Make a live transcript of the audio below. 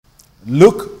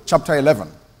Luke chapter 11.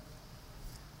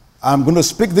 I'm going to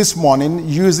speak this morning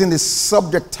using the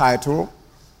subject title,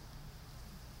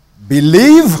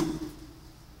 Believe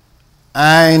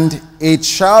and it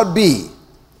shall be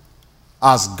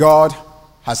as God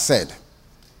has said.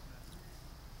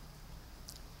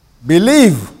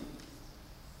 Believe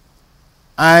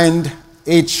and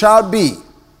it shall be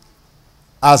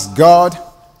as God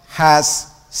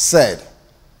has said.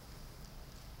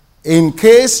 In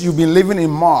case you've been living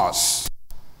in Mars,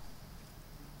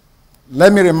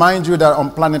 let me remind you that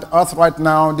on planet Earth right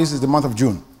now, this is the month of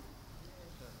June.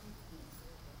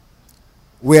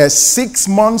 We're 6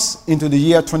 months into the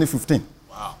year 2015.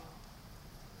 Wow.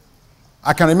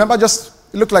 I can remember it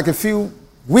looked like a few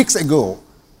weeks ago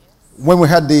when we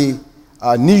had the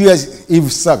New Year's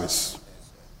Eve service.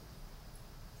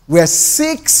 We're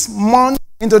 6 months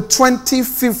into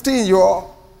 2015,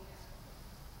 y'all.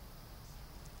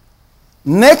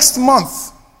 Next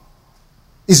month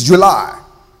is July.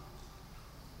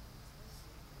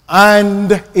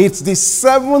 And it's the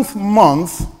 7th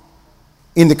month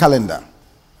in the calendar.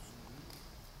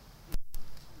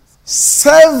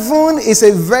 7 is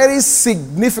a very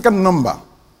significant number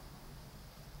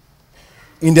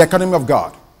in the economy of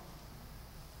God.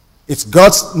 It's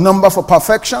God's number for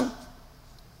perfection.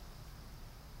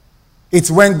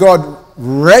 It's when God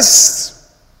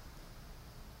rests.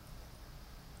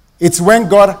 It's when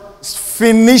God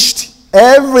finished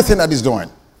everything that He's doing.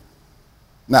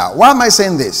 Now, why am I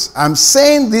saying this? I'm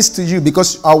saying this to you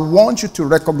because I want you to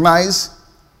recognize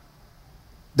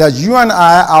that you and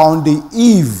I are on the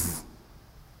eve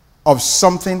of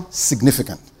something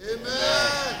significant.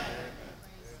 Amen.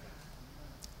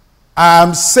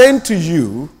 I'm saying to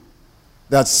you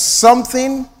that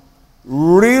something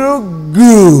real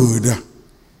good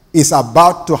is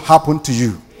about to happen to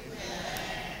you.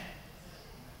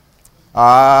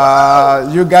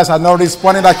 You guys are not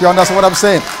responding like you understand what I'm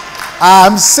saying.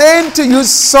 I'm saying to you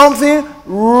something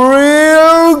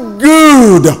real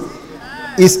good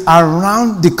is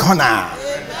around the corner.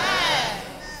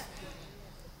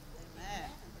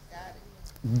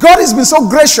 God has been so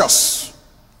gracious,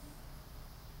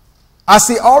 as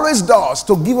He always does,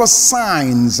 to give us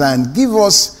signs and give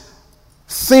us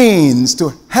things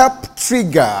to help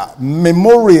trigger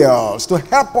memorials, to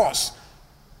help us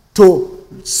to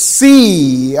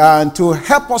see and to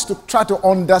help us to try to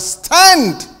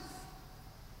understand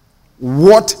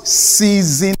what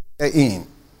season they're in.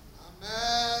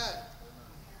 Amen.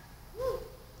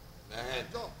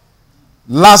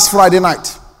 Last Friday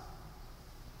night,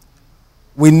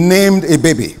 we named a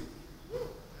baby.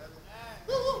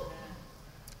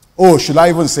 Oh, should I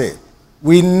even say?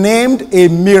 We named a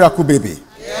miracle baby.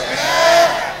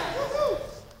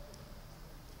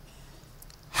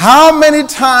 How many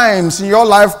times in your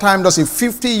lifetime does a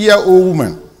 50-year-old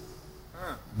woman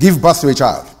give birth to a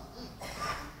child?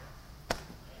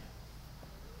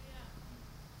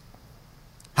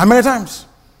 How many times?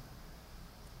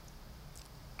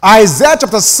 Isaiah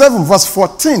chapter 7 verse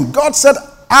 14, God said,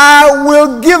 I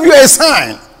will give you a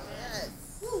sign.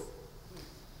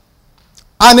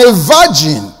 And a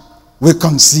virgin will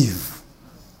conceive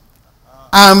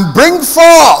and bring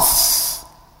forth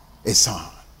a son.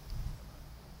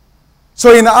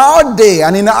 So in our day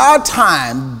and in our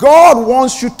time, God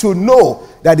wants you to know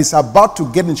that it's about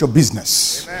to get into your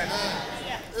business. Amen.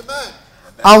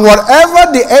 And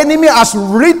whatever the enemy has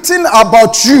written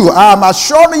about you, I am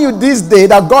assuring you this day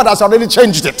that God has already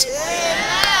changed it.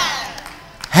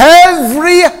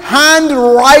 Every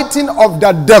handwriting of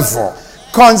the devil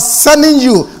concerning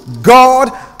you, God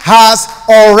has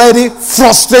already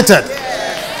frustrated.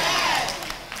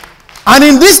 And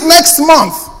in this next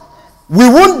month, we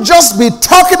won't just be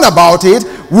talking about it,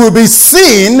 we'll be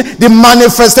seeing the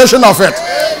manifestation of it.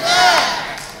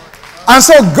 And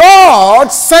so God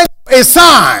sent a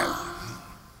sign,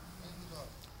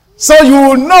 so you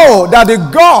will know that the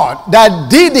God that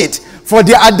did it for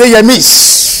the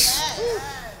Adeyemis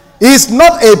is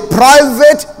not a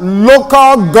private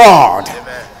local God,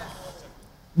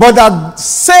 but the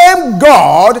same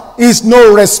God is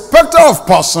no respecter of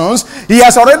persons. He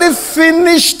has already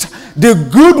finished the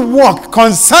good work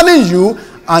concerning you,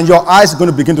 and your eyes are going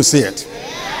to begin to see it.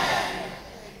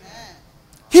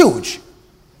 Huge.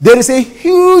 There is a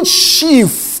huge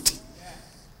shift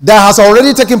that has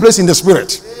already taken place in the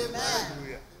spirit.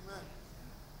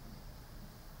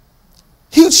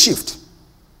 Huge shift.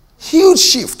 Huge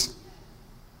shift.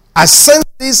 I sensed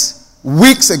this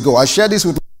weeks ago. I shared this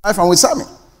with my wife and with Sammy.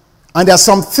 And there are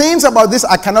some things about this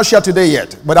I cannot share today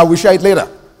yet, but I will share it later.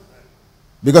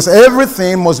 Because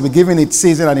everything must be given its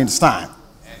season and its time.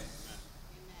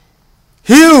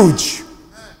 Huge.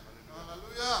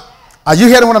 Are you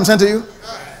hearing what I'm saying to you?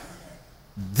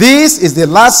 This is the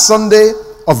last Sunday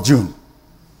of June.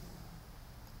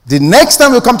 The next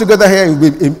time we come together here,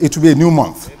 it will be a new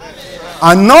month.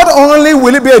 And not only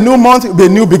will it be a new month, it will be a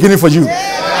new beginning for you.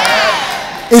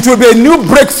 It will be a new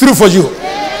breakthrough for you.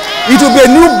 It will be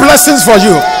a new blessings for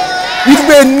you. It will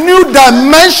be a new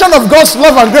dimension of God's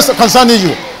love and grace concerning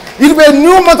you. It will be a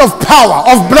new month of power,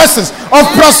 of blessings, of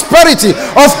prosperity,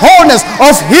 of wholeness,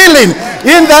 of healing.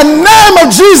 In the name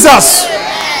of Jesus.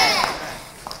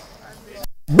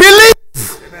 Believe.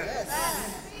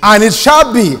 And it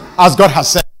shall be as God has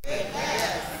said.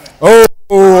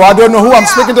 Oh, I don't know who I'm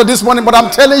speaking to this morning, but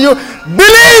I'm telling you,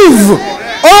 believe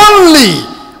only,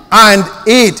 and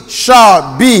it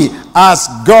shall be as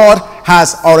God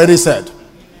has already said.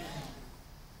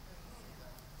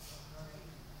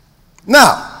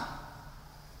 Now,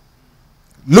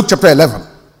 Luke chapter 11.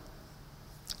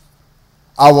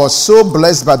 I was so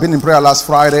blessed by being in prayer last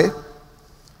Friday.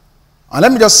 And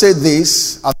let me just say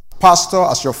this, as pastor,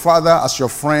 as your father, as your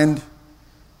friend,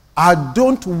 I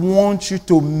don't want you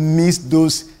to miss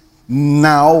those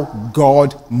now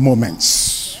God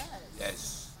moments.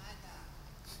 Yes.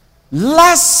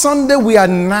 Last Sunday we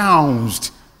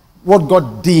announced what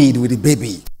God did with the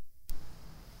baby.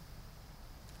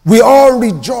 We all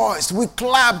rejoiced, we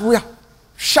clapped, we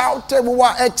shouted, we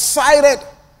were excited.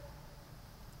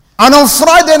 And on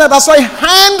Friday night, I saw a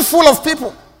handful of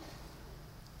people.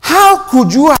 How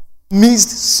could you have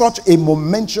missed such a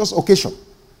momentous occasion?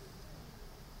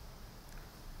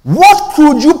 What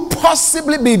could you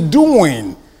possibly be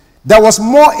doing that was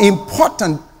more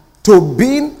important to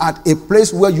being at a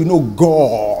place where you know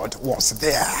God was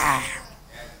there?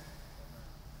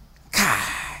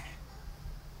 God.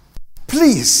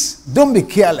 Please, don't be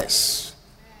careless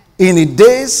in the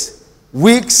days,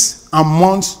 weeks, and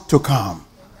months to come.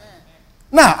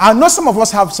 Now, I know some of us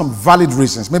have some valid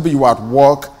reasons. Maybe you are at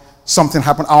work, something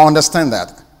happened. I understand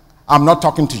that. I'm not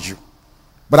talking to you.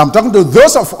 But I'm talking to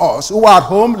those of us who are at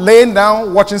home, laying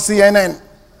down, watching CNN.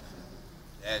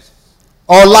 Yes.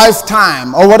 Or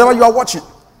Lifetime, or whatever you are watching.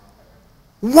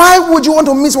 Why would you want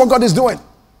to miss what God is doing?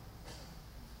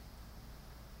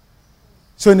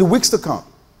 So in the weeks to come,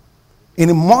 in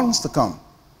the months to come,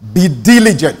 be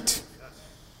diligent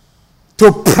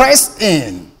to press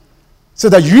in so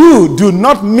that you do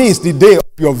not miss the day of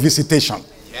your visitation.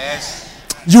 Yes.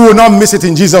 You will not miss it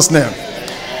in Jesus' name.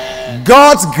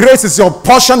 God's grace is your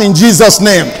portion in Jesus'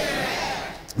 name.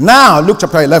 Now, Luke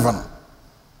chapter 11.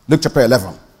 Luke chapter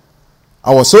 11.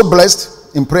 I was so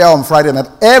blessed in prayer on Friday night.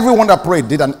 Everyone that prayed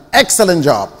did an excellent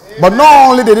job. But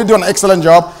not only did they do an excellent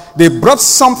job, they brought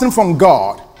something from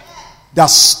God that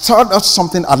stirred up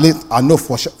something, at least I know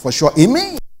for sure in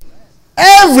me.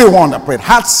 Everyone that prayed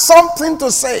had something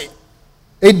to say.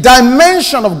 A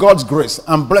dimension of God's grace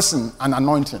and blessing and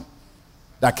anointing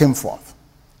that came forth.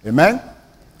 Amen.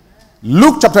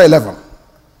 Luke chapter 11.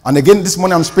 And again, this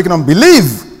morning I'm speaking on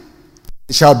believe.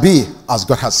 It shall be as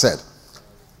God has said.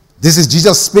 This is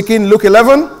Jesus speaking, Luke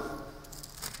 11.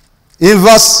 In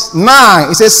verse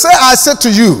 9, it says, say I said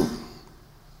to you,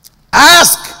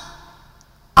 ask,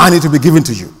 and it will be given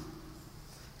to you.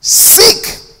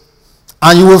 Seek,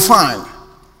 and you will find.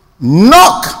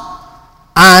 Knock,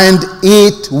 and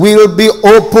it will be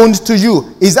opened to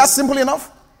you. Is that simple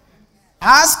enough?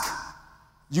 Ask,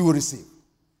 you will receive.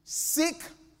 Seek,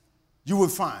 you will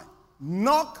find.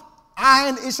 Knock,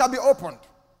 and it shall be opened.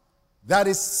 That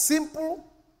is simple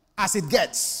as it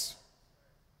gets.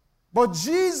 But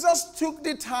Jesus took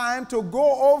the time to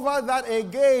go over that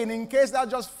again in case that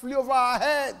just flew over our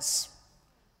heads.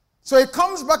 So it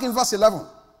comes back in verse 11.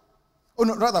 Oh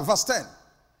no, rather verse 10.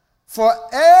 For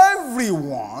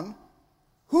everyone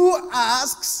who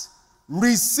asks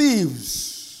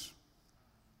receives,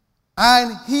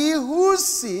 and he who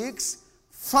seeks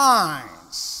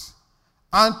finds,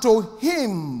 and to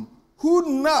him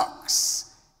who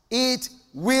knocks it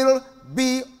will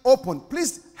be open.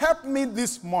 Please help me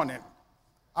this morning.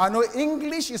 I know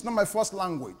English is not my first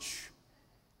language,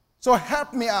 so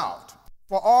help me out.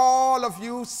 For all of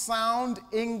you sound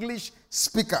English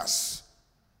speakers,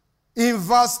 in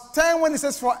verse 10 when it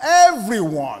says for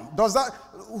everyone,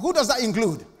 who does that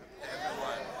include?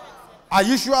 Everyone. Are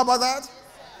you sure about that?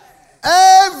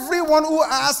 Everyone who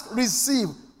asks, receive.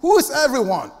 Who is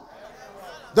everyone?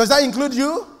 Does that include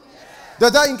you?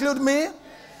 Does that include me?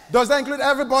 Does that include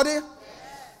everybody?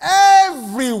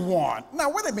 Everyone. Now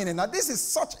wait a minute. Now this is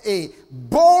such a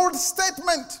bold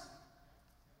statement.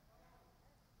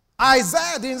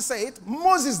 Isaiah didn't say it.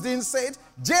 Moses didn't say it.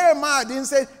 Jeremiah didn't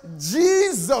say it.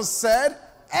 Jesus said,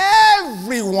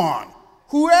 everyone,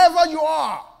 whoever you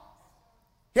are.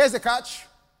 Here's the catch.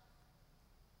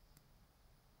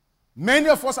 Many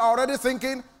of us are already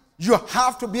thinking you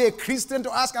have to be a Christian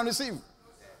to ask and receive.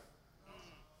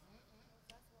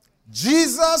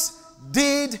 Jesus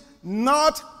did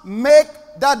not make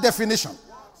that definition.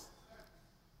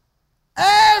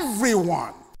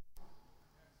 Everyone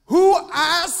who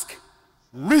asks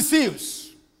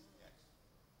receives.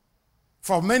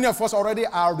 For many of us already,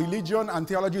 our religion and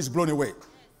theology is blown away.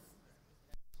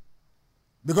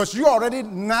 Because you already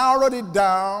narrowed it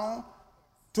down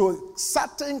to a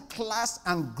certain class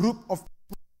and group of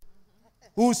people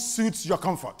who suits your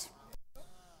comfort.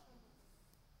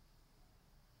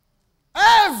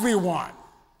 Everyone.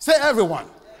 Say everyone.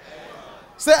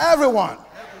 Say everyone.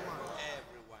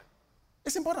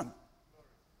 It's important.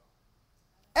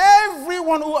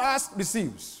 Everyone who asks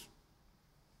receives.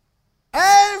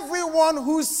 Everyone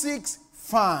who seeks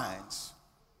finds.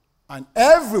 And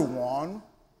everyone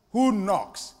who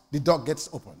knocks, the door gets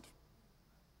opened.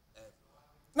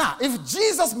 Now, if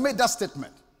Jesus made that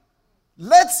statement,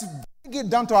 let's bring it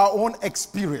down to our own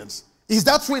experience. Is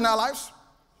that true in our lives?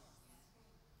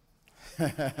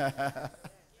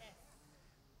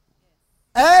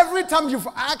 Every time you've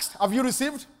asked, have you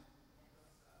received?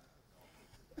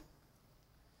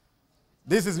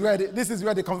 This is where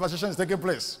the conversation is taking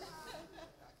place.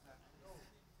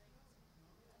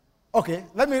 Okay,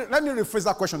 let me rephrase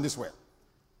that question this way.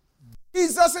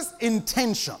 Jesus'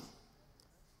 intention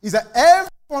is that everyone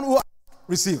who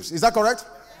receives. Is that correct?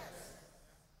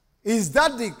 Is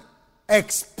that the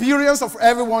experience of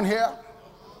everyone here?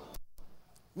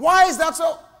 Why is that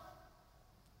so?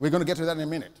 We're going to get to that in a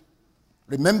minute.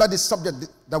 Remember the subject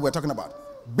that we're talking about.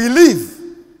 Believe,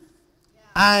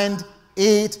 and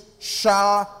it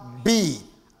shall be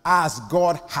as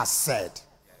God has said.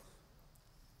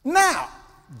 Now,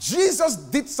 Jesus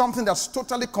did something that's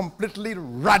totally, completely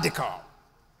radical.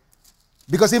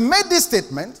 Because he made this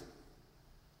statement,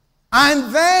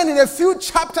 and then in a few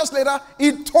chapters later,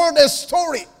 he told a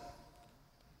story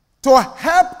to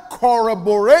help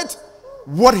corroborate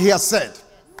what he has said.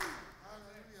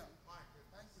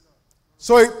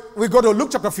 So we go to Luke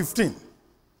chapter 15.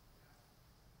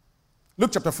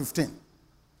 Luke chapter 15.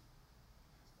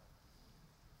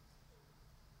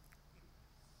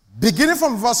 Beginning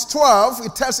from verse 12,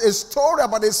 it tells a story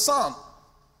about a son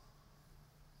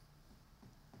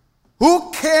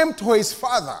who came to his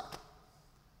father.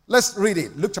 Let's read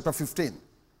it. Luke chapter 15,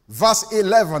 verse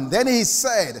 11. Then he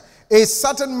said, a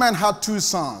certain man had 2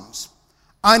 sons,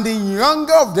 and the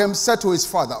younger of them said to his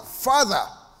father, Father,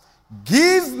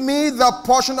 give me the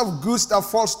portion of goods that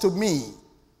falls to me.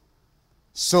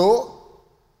 So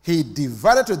he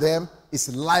divided to them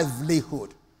his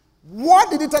livelihood. What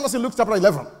did he tell us in Luke chapter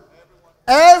 11?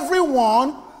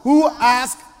 Everyone who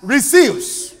asks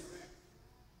receives.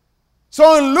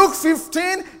 So in Luke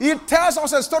 15, he tells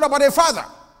us a story about a father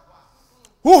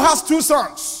who has 2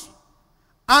 sons.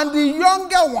 And the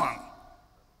younger one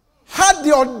had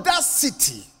the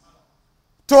audacity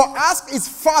to ask his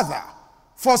father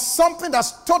for something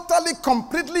that's totally,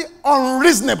 completely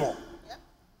unreasonable.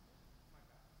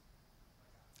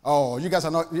 Oh, you guys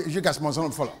must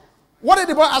not follow. What did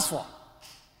the boy ask for?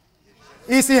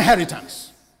 His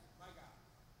inheritance.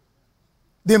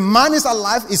 The man is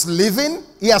alive, is living,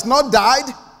 he has not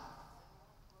died.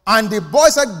 And the boy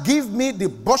said, give me the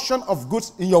portion of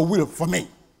goods in your will for me.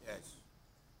 Yes.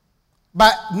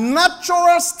 By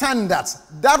natural standards,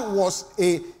 that was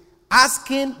a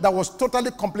asking that was totally,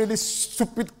 completely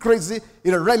stupid, crazy,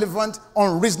 irrelevant,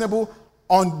 unreasonable,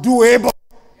 undoable.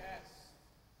 Yes.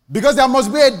 Because there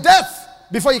must be a death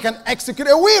before you can execute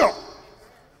a will.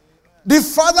 The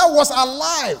father was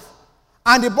alive,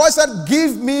 and the boy said,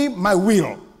 give me my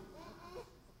will.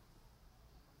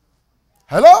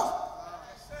 Hello?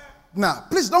 Now,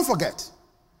 please don't forget,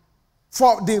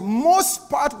 for the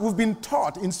most part, we've been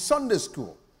taught in Sunday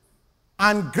school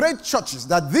and great churches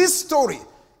that this story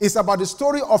is about the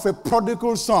story of a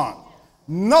prodigal son.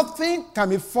 Nothing can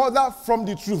be further from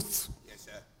the truth. Yes,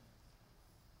 sir.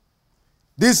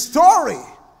 This story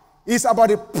is about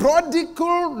the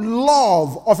prodigal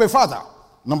love of a father.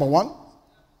 Number 1.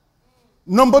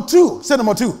 Number 2. Say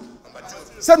number 2. Number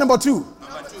 2. Say number 2.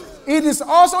 Number 2. It is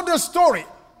also the story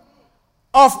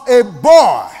of a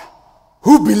boy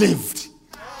who believed.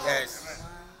 Yes.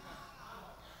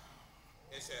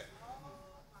 Yes, sir.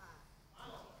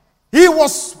 He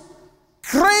was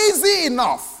crazy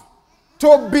enough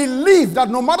to believe that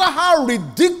no matter how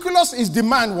ridiculous his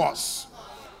demand was,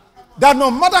 that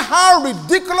no matter how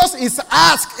ridiculous his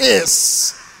ask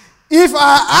is, if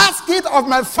I ask it of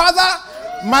my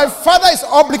father is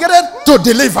obligated to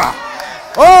deliver.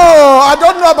 Oh, I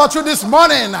don't know about you this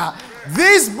morning.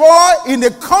 This boy, in the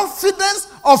confidence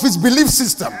of his belief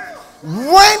system,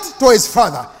 went to his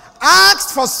father,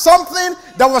 asked for something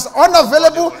that was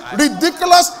unavailable,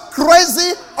 ridiculous,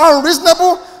 crazy,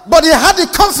 unreasonable, but he had the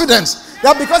confidence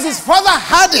that because his father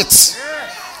had it,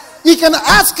 he can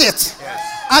ask it.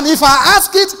 And if I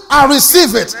ask it, I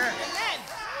receive it.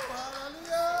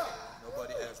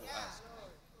 Nobody else will ask.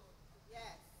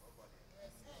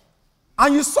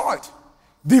 And you saw it.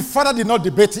 The father did not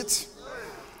debate it.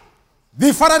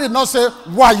 The father did not say,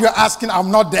 why are you asking? I'm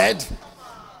not dead.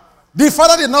 The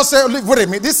father did not say, wait a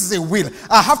minute, this is a will.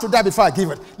 I have to die before I give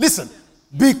it. Listen,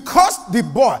 because the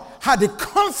boy had the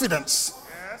confidence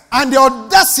and the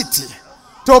audacity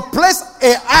to place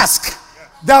a ask,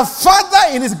 the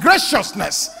father in his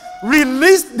graciousness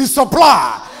released the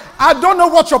supply. I don't know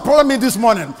what your problem is this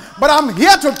morning, but I'm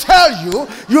here to tell you,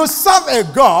 you serve a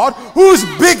God who is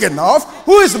big enough,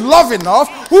 who is loving enough,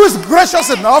 who is gracious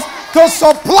enough to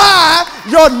supply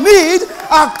your need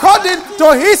according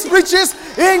to his riches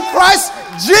in Christ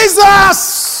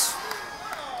Jesus.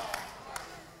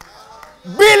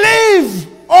 Believe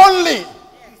only,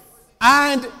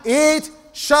 and it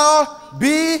shall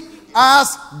be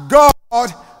as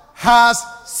God has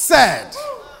said.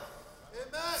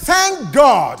 Thank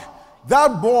God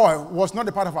that boy was not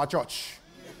a part of our church.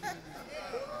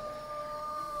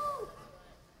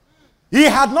 He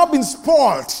had not been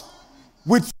spoiled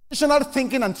with traditional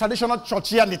thinking and traditional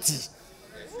churchianity.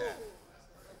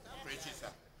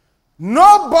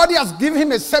 Nobody has given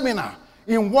him a seminar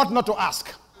in what not to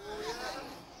ask.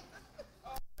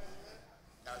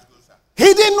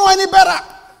 He didn't know any better.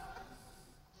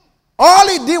 All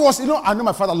he did was, I know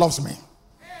my father loves me.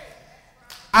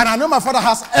 And I know my father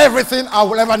has everything I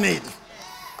will ever need.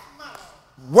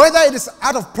 Whether it is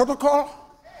out of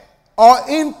protocol or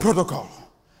in protocol,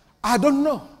 I don't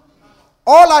know.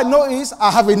 All I know is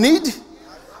I have a need.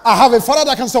 I have a father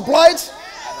that can supply it.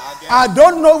 I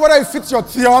don't know whether it fits your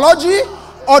theology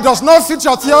or does not fit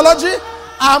your theology.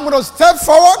 I'm going to step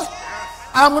forward.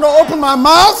 I'm going to open my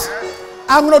mouth.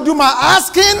 I'm going to do my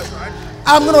asking.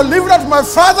 I'm going to leave it up to my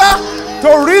father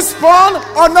to respond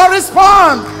or not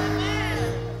respond.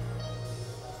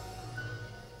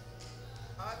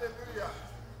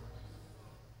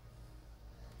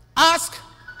 Ask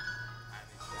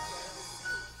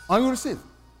and you receive.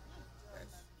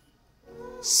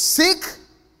 Seek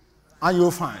and you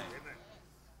will find.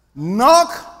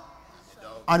 Knock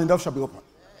and the door shall be open.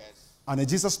 And then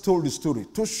Jesus told the story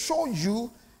to show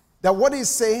you that what he's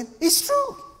saying is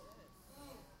true.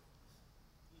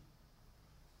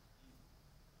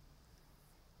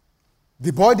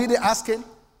 The boy did the asking.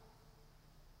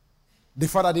 The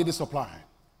father did the supplying.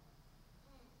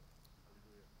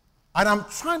 And I'm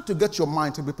trying to get your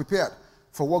mind to be prepared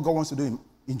for what God wants to do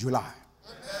in July.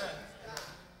 Amen.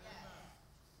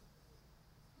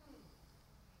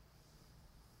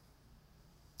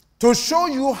 To show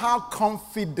you how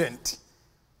confident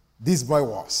this boy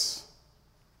was.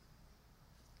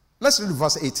 Let's read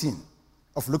verse 18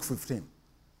 of Luke 15.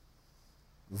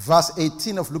 Verse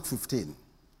 18 of Luke 15.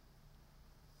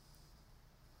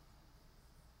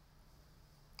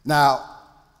 Now,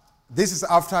 this is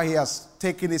after he has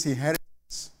taken his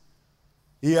inheritance.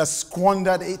 He has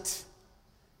squandered it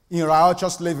in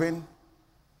righteous living.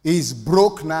 He is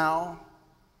broke now.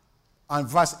 And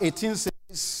verse 18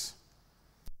 says,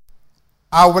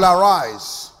 I will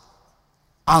arise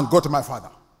and go to my father.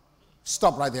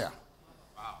 Stop right there.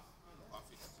 Wow.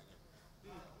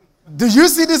 Do you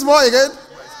see this boy again?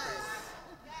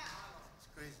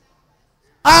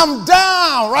 I'm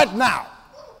down right now.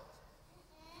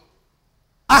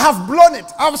 I have blown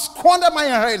it. I have squandered my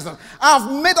inheritance. I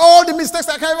have made all the mistakes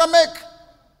I can ever make.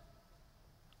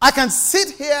 I can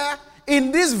sit here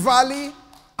in this valley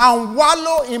and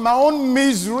wallow in my own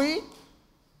misery,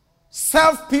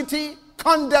 self-pity,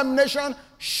 condemnation,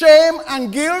 shame,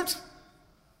 and guilt.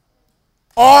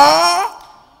 Or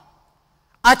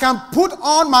I can put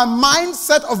on my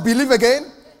mindset of belief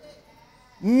again,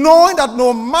 knowing that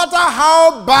no matter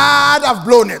how bad I've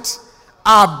blown it,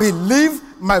 I believe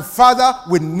my father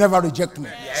will never reject me.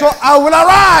 Yes. So I will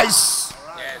arise.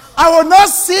 Yes. I will not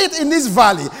sit in this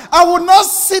valley. I will not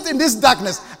sit in this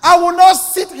darkness. I will not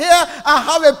sit here and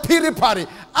have a pity party.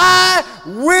 I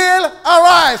will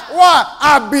arise. Why?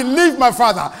 I believe my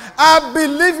father. I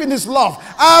believe in his love.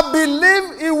 I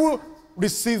believe he will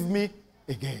receive me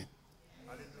again.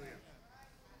 Hallelujah.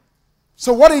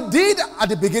 So what he did at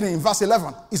the beginning in verse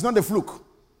 11 is not a fluke.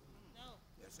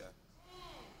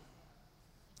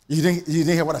 You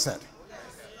didn't hear what I said.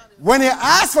 When he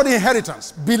asked for the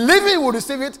inheritance, believing he would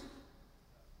receive it,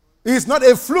 it's not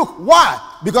a fluke.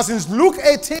 Why? Because in Luke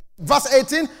 18, verse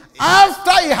 18,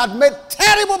 after he had made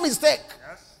terrible mistake,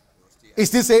 he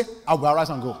still say, I will arise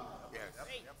and go.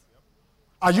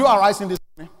 Are you arising this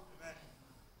morning?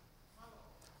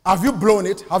 Have you blown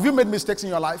it? Have you made mistakes in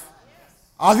your life?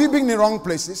 Have you been in the wrong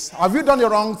places? Have you done the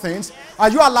wrong things? Are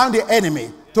you allowing the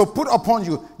enemy to put upon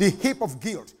you the heap of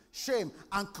guilt, shame,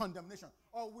 and condemnation?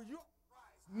 Or will you,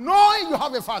 knowing you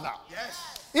have a Father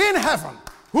in heaven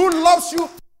who loves you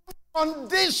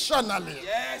unconditionally,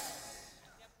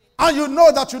 and you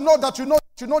know that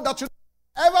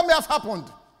whatever may have happened,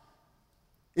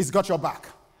 he's got your back.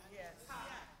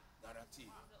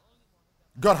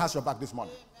 God has your back this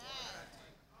morning.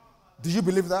 Do you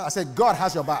believe that? I said, God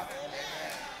has your back.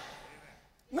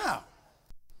 Now,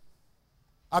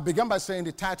 I began by saying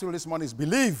the title this morning is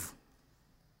Believe,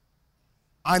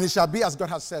 and it shall be as God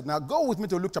has said. Now, go with me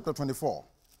to Luke chapter 24.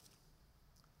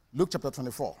 Luke chapter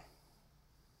 24.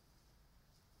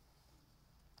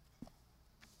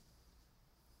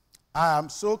 I am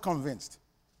so convinced.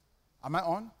 Am I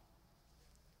on?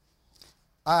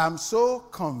 I am so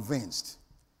convinced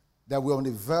that we're on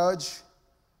the verge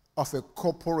of a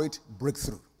corporate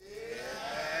breakthrough.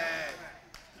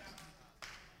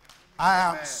 I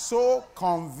am so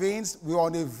convinced we're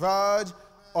on the verge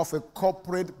of a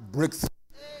corporate breakthrough.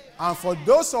 And for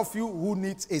those of you who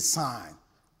need a sign,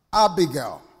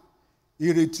 Abigail,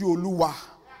 Ireti Oluwa,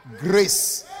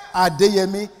 Grace,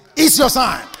 Adeyemi is your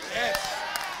sign.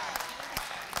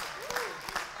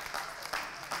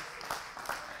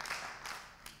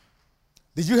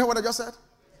 Did you hear what I just said?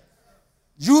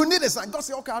 You need a sign. God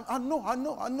said, okay, I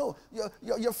know.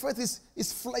 Your faith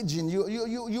is fledgling.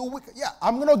 You're weak. Yeah,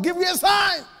 I'm going to give you a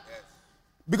sign. Yes.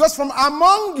 Because from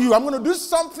among you, I'm going to do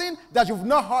something that you've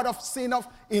not heard of, seen of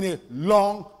in a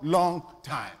long, long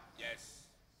time. Yes.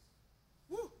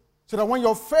 Woo. So that when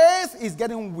your faith is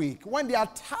getting weak, when the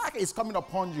attack is coming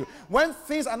upon you, when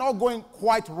things are not going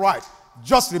quite right,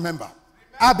 just remember,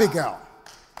 Abigail,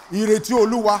 Ireti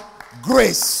Oluwa,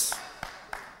 Grace.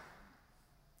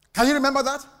 Can you remember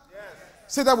that? Yes.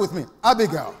 Say that with me.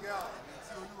 Abigail.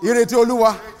 Ireti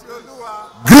Oluwa.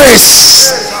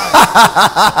 Grace.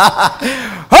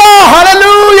 Oh,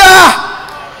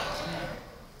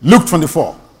 hallelujah. Luke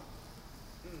 24.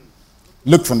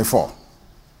 Luke 24.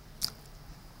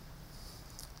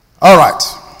 All right.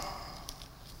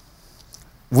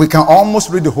 We can almost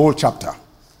read the whole chapter,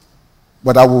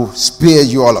 but I will spare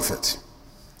you all of it.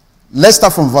 Let's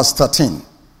start from verse 13.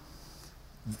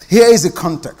 Here is the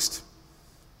context.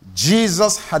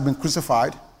 Jesus had been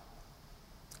crucified,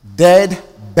 dead,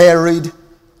 buried,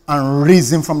 and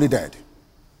risen from the dead.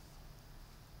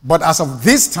 But as of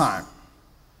this time,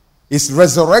 his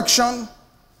resurrection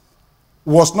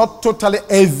was not totally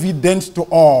evident to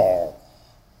all.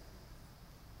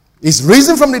 He's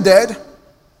risen from the dead,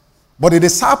 but the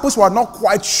disciples were not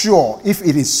quite sure if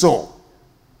it is so.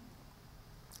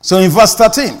 So in verse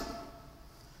 13,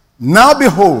 now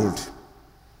behold,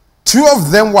 two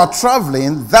of them were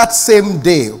traveling that same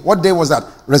day. What day was that?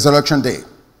 Resurrection day.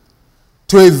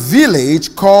 To a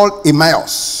village called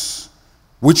Emmaus,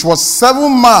 which was 7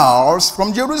 miles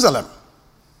from Jerusalem.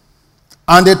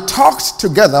 And they talked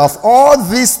together of all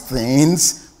these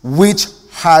things which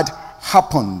had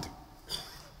happened.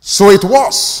 So it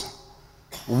was,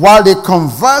 while they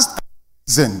conversed and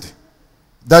reasoned,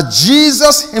 that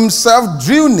Jesus himself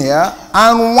drew near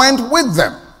and went with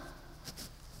them.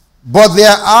 But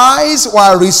their eyes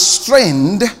were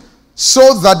restrained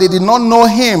so that they did not know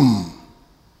him.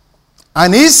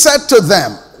 And he said to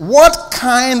them, what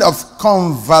kind of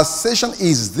conversation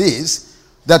is this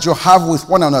that you have with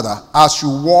one another as you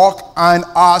walk and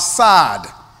are sad?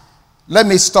 Let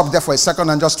me stop there for a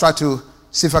second and just try to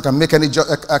see if I can make any do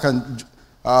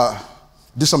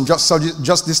some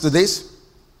justice to this.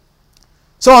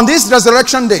 So on this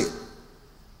resurrection day,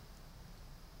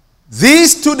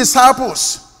 these two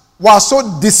disciples were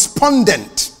so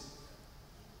despondent,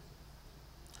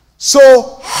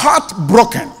 so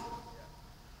heartbroken,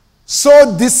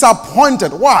 so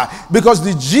disappointed. Why? Because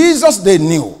the Jesus they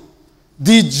knew,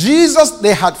 the Jesus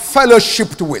they had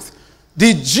fellowshiped with,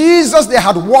 the Jesus they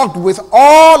had walked with,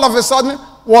 all of a sudden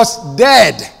was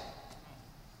dead,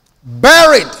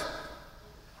 buried.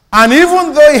 And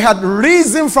even though he had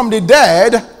risen from the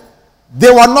dead,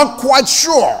 they were not quite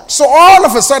sure. So all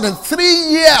of a sudden, 3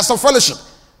 years of fellowship,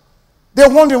 they're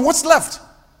wondering, what's left?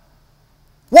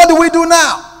 What do we do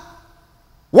now?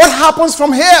 What happens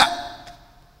from here?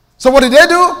 So what did they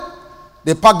do?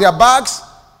 They packed their bags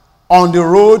on the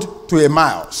road to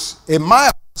Emmaus.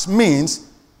 Emmaus means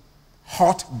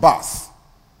hot bath.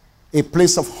 A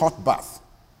place of hot bath.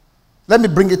 Let me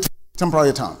bring it to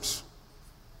temporary terms.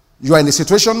 You are in a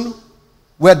situation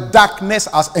where darkness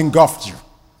has engulfed you.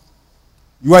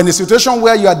 You are in a situation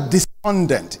where you are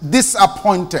despondent,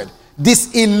 disappointed,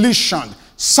 disillusioned,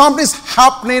 Something's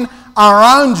happening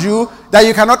around you that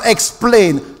you cannot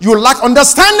explain. You lack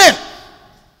understanding.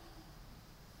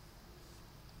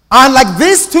 And like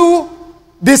these two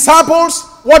disciples,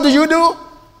 what do?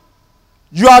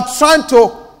 You are trying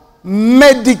to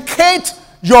medicate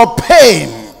your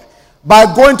pain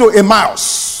by going to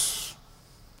Emmaus,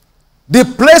 the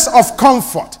place of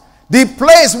comfort, the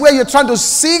place where you're trying to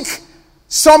seek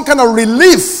some kind of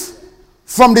relief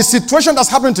from the situation that's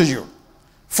happening to you.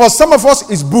 For some of us,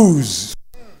 it's booze.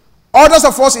 Others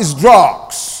of us, it's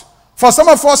drugs. For some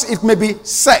of us, it may be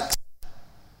sex.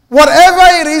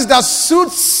 Whatever it is that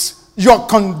suits your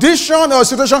condition or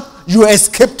situation, you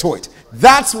escape to it.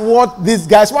 That's what these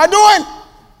guys were doing.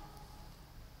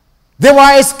 They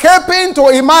were escaping to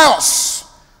Emmaus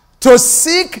to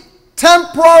seek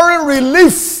temporary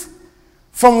relief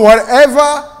from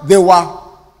whatever they were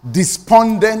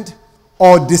despondent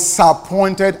or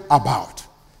disappointed about.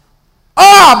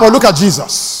 But look at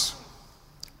Jesus.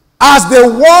 As they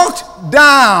walked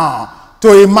down to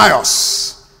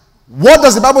Emmaus, what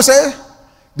does the Bible say?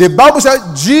 The Bible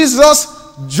says Jesus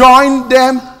joined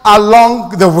them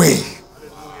along the way.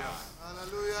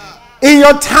 In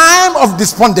your time of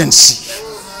despondency,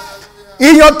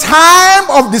 in your time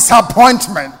of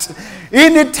disappointment,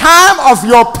 in the time of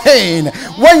your pain,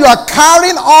 when you are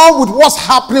carrying on with what's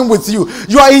happening with you,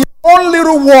 you are in your own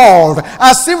little world,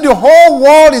 as if the whole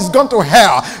world is gone to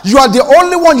hell. You are the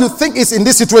only one you think is in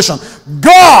this situation.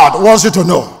 God wants you to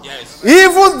know. Yes.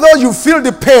 Even though you feel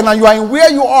the pain and you are in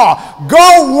where you are,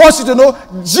 God wants you to know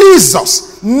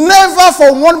Jesus never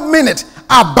for 1 minute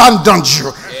abandoned you.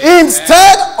 Amen.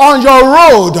 Instead, on your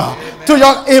road to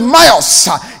your Emmaus,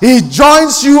 he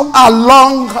joins you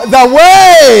along the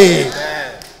way.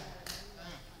 Amen.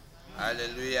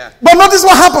 Hallelujah. But notice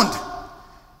what happened.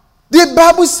 The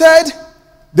Bible said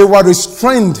they were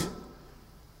restrained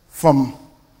from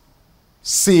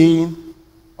seeing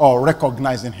or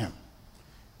recognizing him.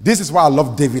 This is why I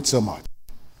love David so much.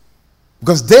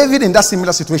 Because David, in that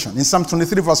similar situation, in Psalm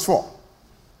 23 verse 4,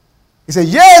 he said,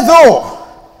 yea, though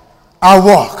I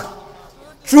walk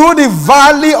through the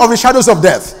valley of the shadows of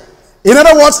death. In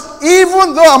other words,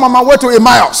 even though I'm on my way to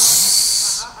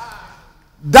Emmaus,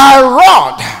 thy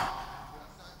rod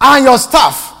and your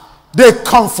staff, they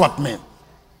comfort me.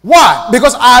 Why?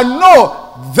 Because I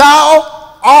know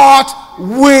thou art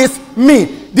with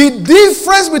me. The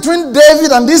difference between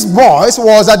David and these boys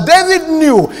was that David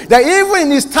knew that even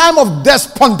in his time of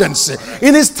despondency,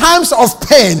 in his times of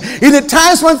pain, in the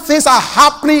times when things are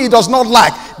happening he does not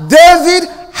like, David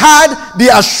had the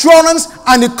assurance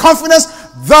and the confidence,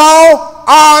 thou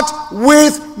art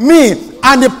with me.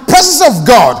 And the presence of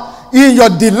God in your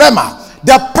dilemma,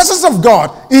 the presence of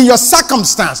God in your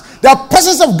circumstance, the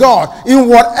presence of God in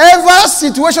whatever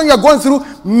situation you're going through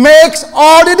makes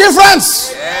all the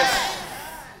difference. Yes.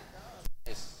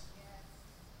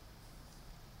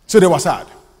 So they were sad.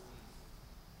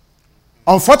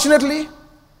 Unfortunately,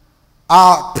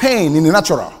 our pain in the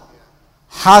natural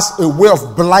has a way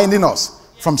of blinding us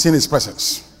from seeing his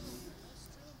presence.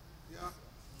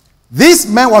 These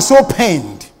men were so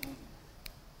pained.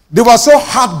 They were so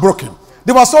heartbroken.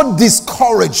 They were so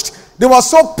discouraged. They were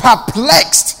so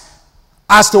perplexed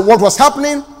as to what was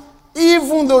happening,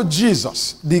 even though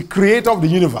Jesus, the creator of the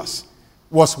universe,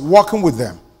 was walking with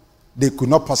them. They could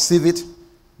not perceive it.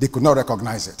 They could not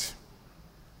recognize it.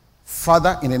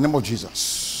 Father, in the name of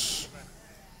Jesus,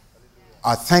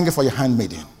 I thank you for your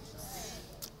handmaiden.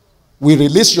 We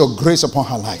release your grace upon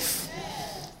her life.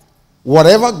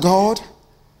 Whatever, God,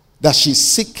 that she's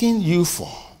seeking you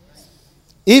for,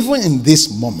 even in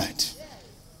this moment,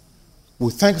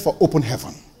 we thank you for open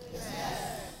heaven.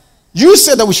 You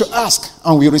said that we should ask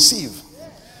and we receive.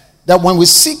 That when we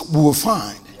seek, we will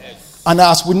find. And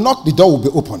as we knock, the door will be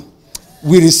open.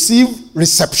 We receive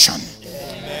reception.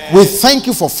 Amen. We thank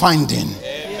you for finding.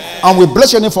 Amen. And we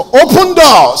bless your name for open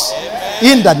doors. Amen.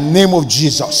 In the name of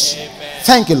Jesus. Amen.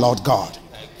 Thank you, Lord God,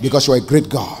 because you are a great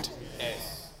God.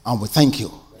 Yes. And we thank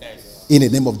you in the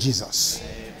name of Jesus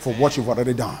for what you've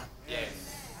already done. Yes.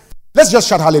 Let's just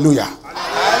shout hallelujah.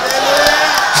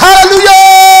 Hallelujah.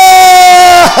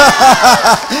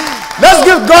 Let's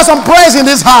give God some praise in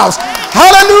this house.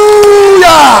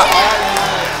 Hallelujah.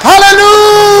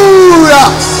 Hallelujah!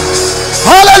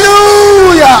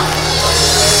 Hallelujah!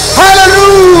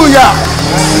 Hallelujah!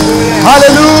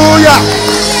 Hallelujah!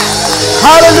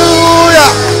 Hallelujah!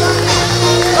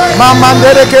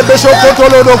 Mamandere kebe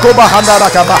shokotolo doko bahandara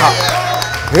kabaha.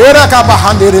 Era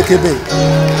kabahandere kebe.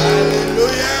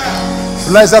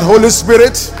 Blessed Holy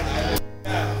Spirit,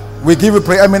 we give you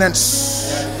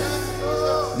preeminence.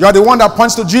 You are the one that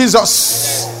points to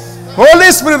Jesus.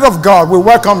 Holy Spirit of God, we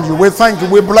welcome you. We thank you.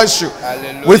 We bless you.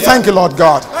 Hallelujah. We thank you, Lord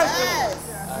God.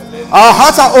 Our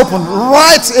hearts are open.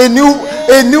 Write a new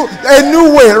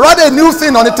way. Write a new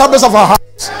thing on the tablets of our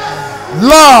hearts.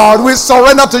 Lord, we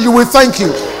surrender to you. We thank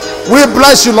you. We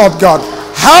bless you, Lord God.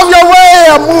 Have your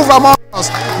way and move among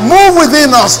us. Move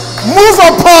within us. Move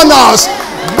upon us.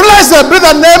 Blessed be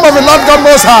the name of the Lord God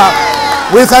Most High.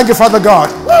 We thank you, Father God.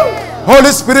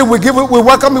 Holy Spirit, we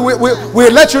welcome you. We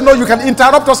let you know you can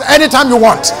interrupt us anytime you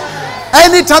want.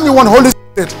 Anytime you want, Holy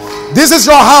Spirit. This is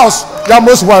your house. You are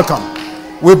most welcome.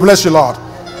 We bless you, Lord.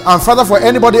 And Father, for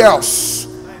anybody else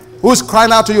who's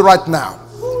crying out to you right now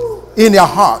in your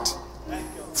heart,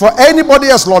 for anybody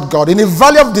else, Lord God, in the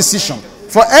valley of decision,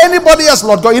 for anybody else,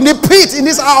 Lord God, in the pit in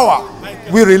this hour,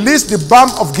 we release the balm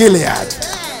of Gilead.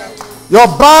 Your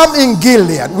balm in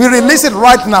Gilead, we release it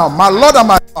right now, my Lord and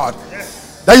my God.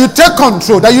 That you take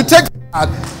control, that you take charge,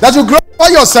 that you glorify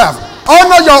yourself,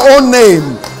 honor your own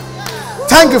name.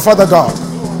 Thank you, Father God.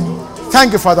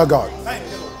 Thank you, Father God.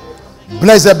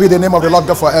 Blessed be the name of the Lord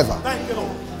God forever.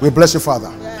 We bless you,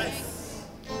 Father.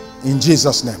 In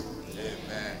Jesus' name.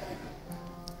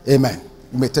 Amen.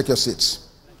 You may take your seats.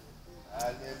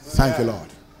 Thank you, Lord.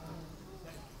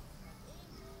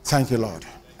 Thank you, Lord.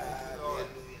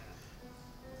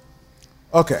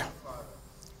 Okay.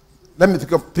 Let me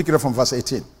pick it up from verse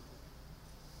 18.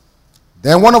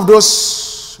 Then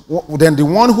the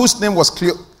one whose name was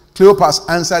Cleopas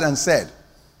answered and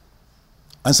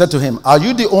said to him, are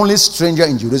you the only stranger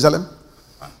in Jerusalem?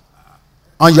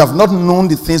 And you have not known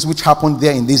the things which happened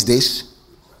there in these days?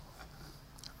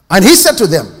 And he said to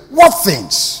them, what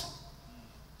things?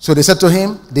 So they said to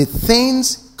him, the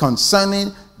things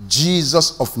concerning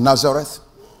Jesus of Nazareth,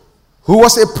 who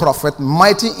was a prophet,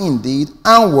 mighty in deed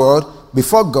and word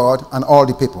before God and all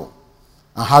the people,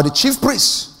 and how the chief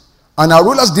priests and our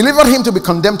rulers delivered him to be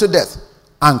condemned to death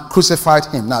and crucified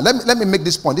him. Now let me make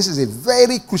this point. This is a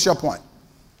very crucial point.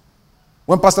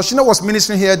 When Pastor Shina was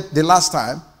ministering here the last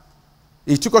time,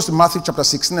 he took us to Matthew chapter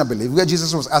 16, I believe, where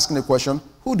Jesus was asking the question,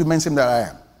 who do men say that I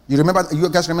am? You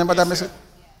guys remember that message?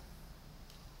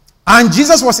 And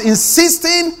Jesus was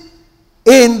insisting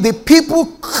in the people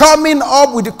coming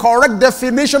up with the correct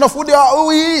definition of who they are, who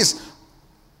he is.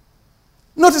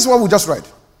 Notice what we just read.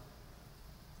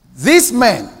 This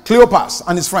man, Cleopas,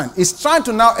 and his friend, is trying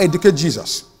to now educate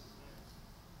Jesus.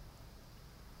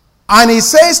 And he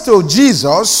says to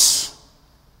Jesus,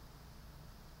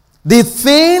 the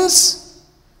things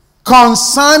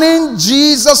concerning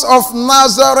Jesus of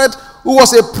Nazareth, who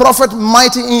was a prophet,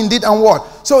 mighty indeed and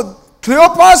what? So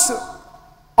Cleopas'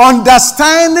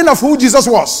 understanding of who Jesus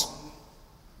was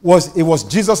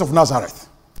Jesus of Nazareth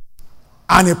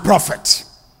and a prophet.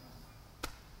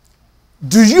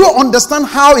 Do you understand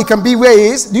how he can be where he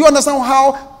is? Do you understand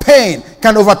how pain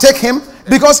can overtake him?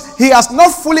 Because he has not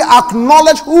fully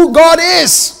acknowledged who God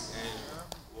is.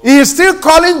 He is still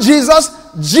calling Jesus,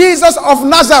 Jesus of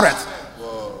Nazareth.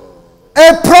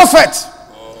 A prophet.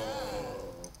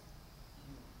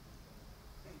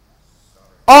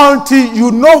 Until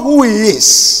you know who he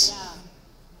is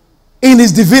in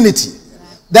his divinity,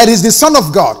 that is the Son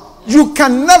of God, you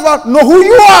can never know who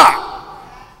you are.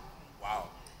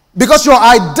 Because your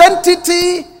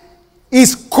identity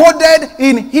is coded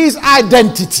in his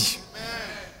identity.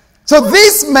 So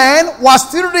this man was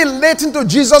still relating to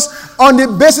Jesus on the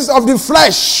basis of the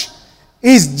flesh.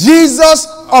 Is Jesus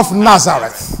of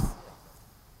Nazareth.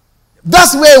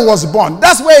 That's where he was born.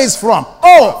 That's where he's from.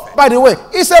 Oh, by the way,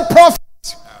 he's a prophet.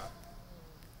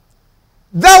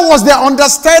 That was their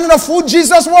understanding of who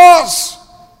Jesus was.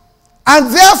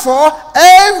 And therefore,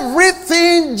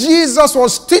 everything Jesus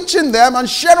was teaching them and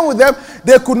sharing with them,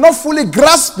 they could not fully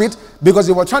grasp it because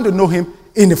they were trying to know him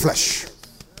in the flesh.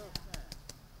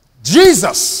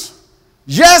 Jesus,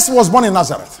 yes, was born in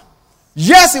Nazareth.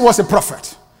 Yes, he was a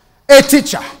prophet, a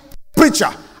teacher, preacher,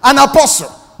 an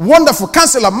apostle, wonderful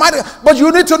counselor, mighty. But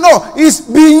you need to know, he's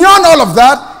beyond all of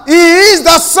that. He is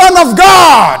the Son of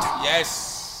God. Yes.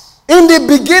 In the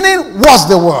beginning was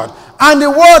the Word, and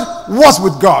the Word was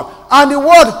with God. And the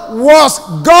Word was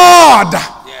God.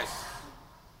 Yes.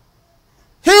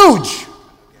 Huge.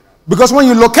 Because when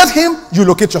you locate him, you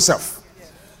locate yourself.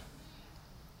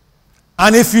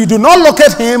 And if you do not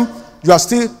locate him, you are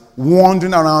still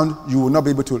wandering around. You will not be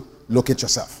able to locate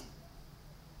yourself.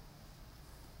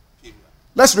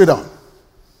 Let's read on.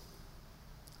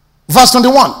 Verse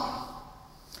 21.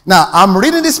 Now, I'm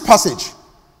reading this passage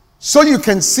so you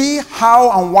can see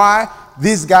how and why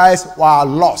these guys were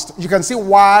lost. You can see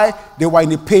why they were in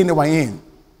the pain they were in.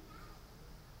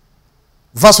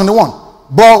 Verse 21.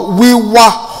 But we were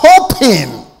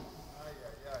hoping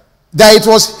that it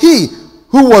was he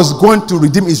who was going to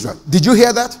redeem Israel. Did you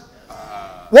hear that?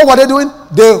 What were they doing?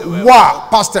 They were,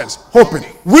 past tense, hoping.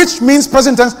 Which means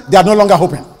present tense, they are no longer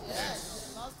hoping.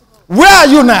 Where are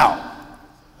you now?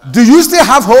 Do you still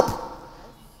have hope?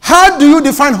 How do you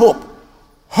define hope?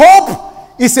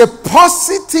 Hope is a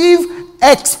positive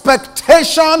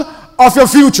expectation of your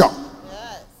future.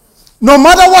 No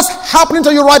matter what's happening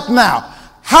to you right now,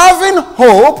 having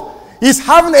hope is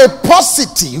having a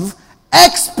positive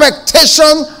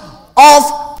expectation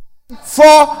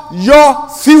for your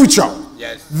future.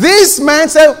 Yes. This man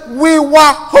said, we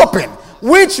were hoping,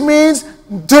 which means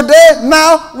today,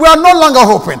 now, we are no longer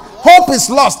hoping. Hope is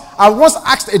lost. I once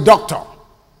asked a doctor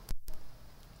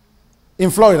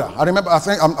in Florida. I remember, I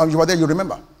think you were there, you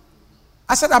remember.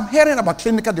 I said, I'm hearing about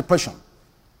clinical depression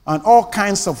and all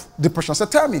kinds of depression. I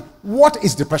said, tell me, what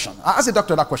is depression? I asked the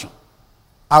doctor that question.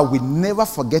 I will never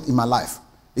forget in my life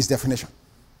its definition.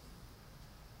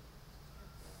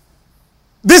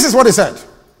 This is what he said.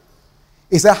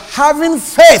 He said, having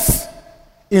faith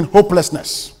in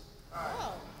hopelessness.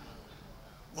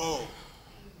 Whoa.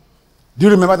 Do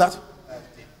you remember that?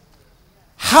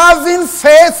 Having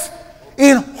faith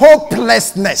in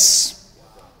hopelessness.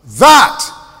 That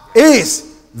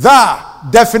is the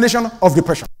definition of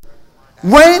depression.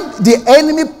 When the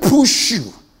enemy push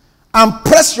you and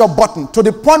press your button to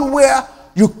the point where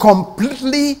you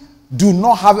completely do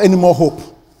not have any more hope,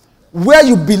 where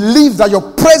you believe that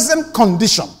your present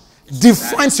condition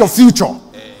defines your future,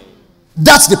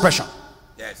 that's depression.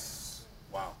 Yes.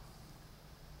 Wow.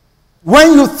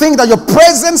 When you think that your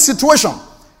present situation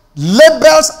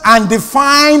labels and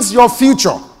defines your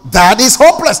future, that is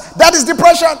hopeless. That is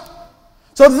depression.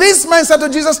 So this man said to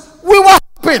Jesus, we were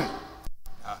hoping.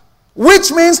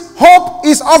 Which means hope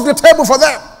is off the table for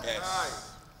them.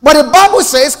 Yes. But the Bible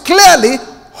says clearly,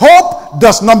 hope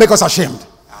does not make us ashamed.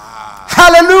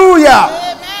 Hallelujah.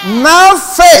 Amen. Now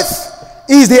faith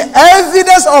is the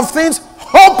evidence of things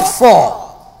hoped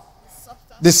for,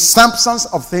 the substance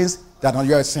of things that are not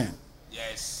yet seen.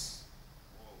 Yes.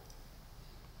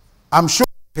 I'm sure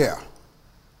here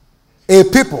a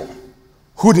people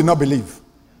who did not believe,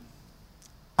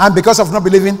 and because of not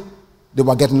believing, they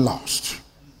were getting lost.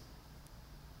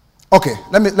 Okay,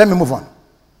 let me move on.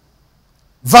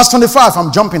 Verse 25,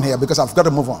 I'm jumping here because I've got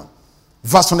to move on.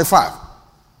 Verse 25.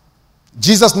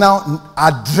 Jesus now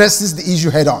addresses the issue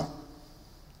head on.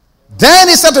 Then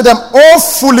he said to them,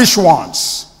 O foolish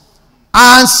ones,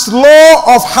 and slow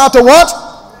of heart to what?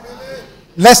 Believe.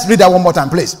 Let's read that one more time,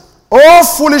 please. O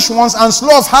foolish ones, and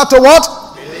slow of heart to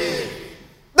what? Believe.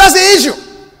 That's the issue.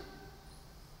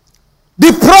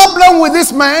 The problem with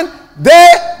this man,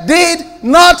 they did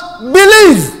not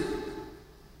believe.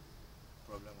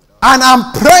 And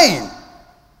I'm praying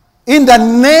in the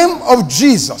name of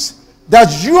Jesus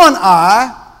that you and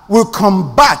I will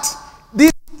combat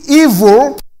this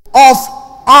evil of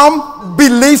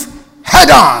unbelief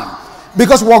head on.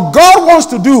 Because what God wants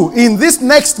to do in this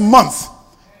next month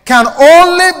can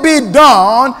only be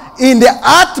done in the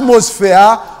atmosphere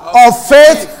of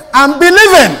faith and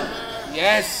believing.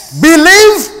 Yes.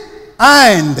 Believe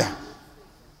and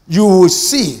you will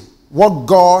see what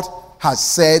God has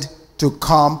said to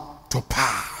come to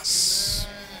pass.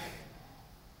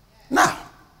 Now,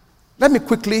 let me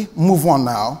quickly move on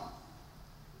now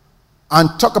and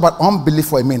talk about unbelief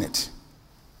for a minute.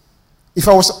 If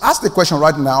I was to ask the question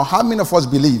right now, how many of us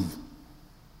believe?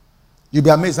 You'll be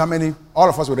amazed how many, all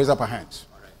of us will raise up our hands.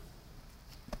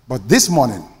 But this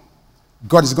morning,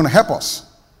 God is going to help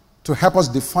us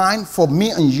define for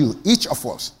me and you, each of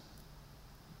us,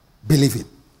 believing.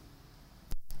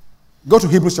 Go to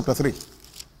Hebrews chapter 3.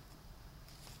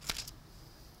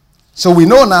 So we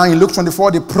know now in Luke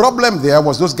 24, the problem there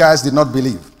was those guys did not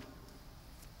believe.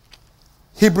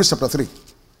 Hebrews chapter 3.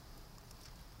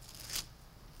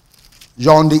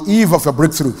 You're on the eve of your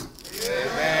breakthrough.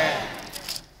 Amen.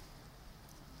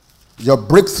 Your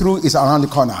breakthrough is around the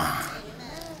corner. Amen.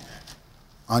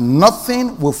 And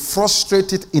nothing will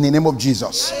frustrate it in the name of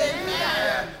Jesus.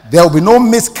 Amen. There will be no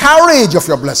miscarriage of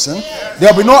your blessing.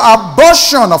 There will be no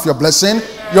abortion of your blessing.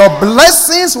 Your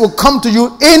blessings will come to you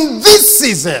in this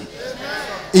season.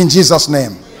 In Jesus'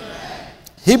 name. Amen.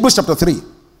 Hebrews chapter 3.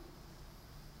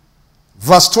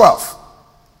 Verse 12.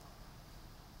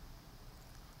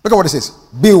 Look at what it says.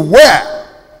 Beware,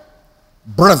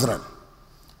 brethren,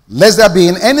 lest there be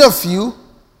in any of you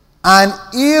an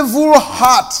evil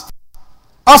heart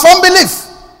of unbelief.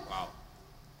 Wow.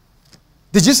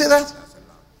 Did you say that?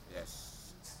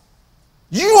 Yes.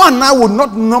 You and I would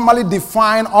not normally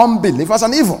define unbelief as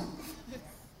an evil.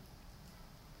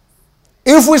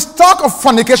 If we talk of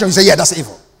fornication, you say, yeah, that's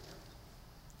evil.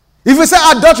 If we say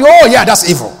adultery, oh, yeah, that's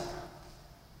evil.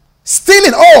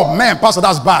 Stealing, oh man, Pastor,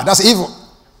 that's bad. That's evil.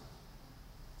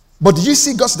 But did you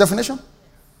see God's definition?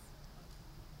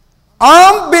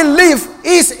 Unbelief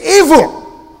is evil.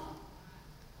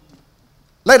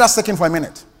 Let that sink in for a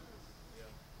minute.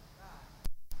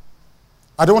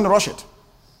 I don't want to rush it.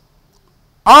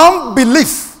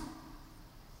 Unbelief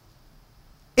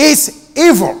is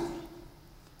evil.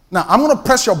 Now, I'm going to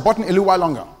press your button a little while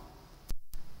longer.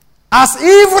 As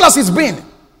evil as it's been,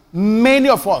 many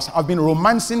of us have been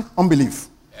romancing unbelief.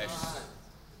 Yes.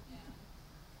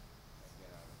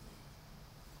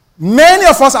 Many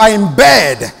of us are in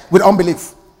bed with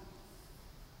unbelief.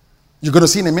 You're going to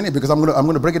see in a minute because I'm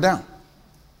going to break it down.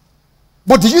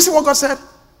 But did you see what God said?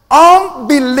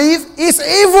 Unbelief is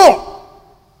evil.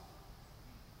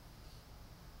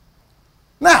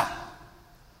 Now,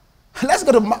 let's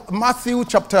go to Matthew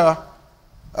chapter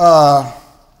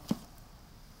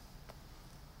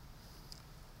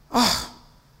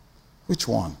which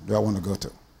one do I want to go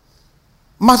to?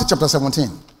 Matthew chapter 17.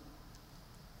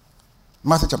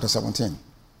 Matthew chapter 17.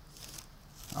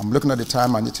 I'm looking at the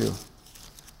time. I need to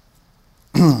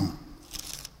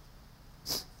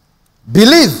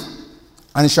believe,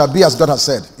 and it shall be as God has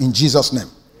said, in Jesus' name.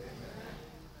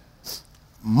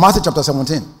 Matthew chapter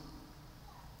 17.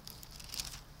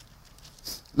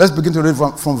 Let's begin to read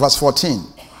from verse 14.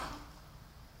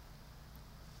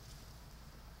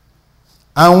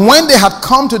 And when they had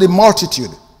come to the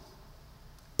multitude,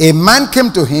 a man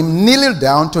came to him, kneeling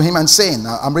down to him and saying,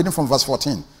 now I'm reading from verse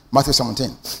 14, Matthew 17.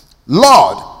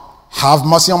 Lord, have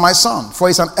mercy on my son, for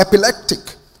he is an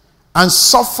epileptic and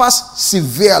suffers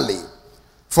severely.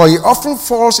 For he often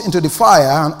falls into the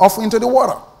fire and often into the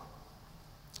water.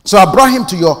 So I brought him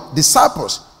to your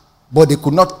disciples, but they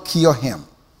could not cure him.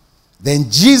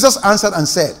 Then Jesus answered and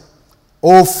said,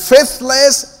 O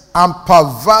faithless and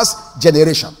perverse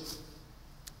generation.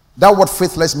 That word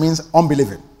faithless means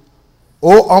unbelieving.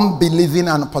 O unbelieving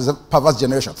and perverse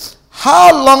generation.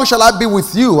 How long shall I be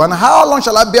with you, and how long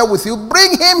shall I bear with you?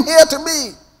 Bring him here to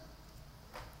me.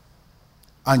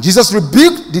 And Jesus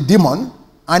rebuked the demon,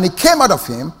 and it came out of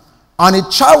him, and the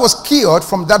child was cured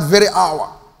from that very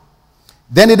hour.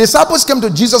 Then the disciples came to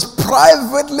Jesus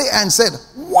privately and said,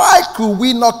 why could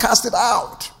we not cast it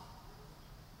out?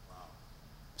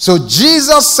 So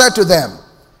Jesus said to them,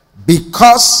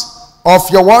 because of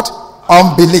your what?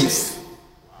 Unbelief.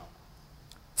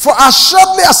 For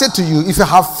assuredly I say to you, if you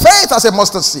have faith as a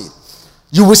mustard seed,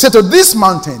 you will say to this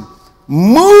mountain,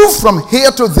 move from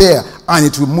here to there, and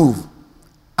it will move.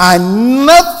 And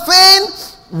nothing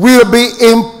will be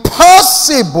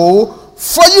impossible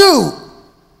for you.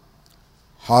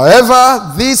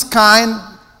 However, this kind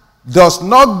does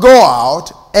not go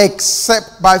out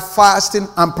except by fasting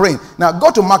and praying. Now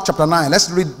go to Mark chapter 9. Let's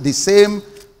read the same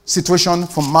situation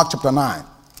from Mark chapter 9.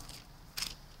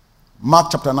 Mark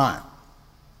chapter 9.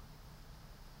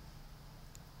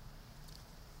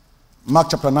 Mark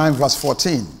chapter 9 verse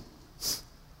 14.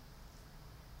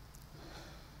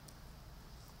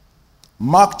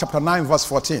 Mark chapter 9 verse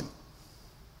 14.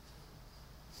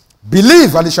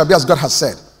 Believe and it shall be as God has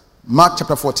said. Mark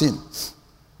chapter 14.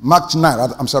 Mark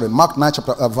 9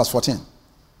 chapter verse 14.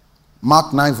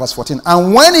 Mark 9 verse 14.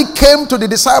 And when he came to the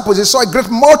disciples, he saw a great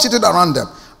multitude around them,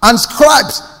 and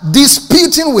scribes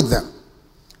disputing with them.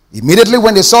 Immediately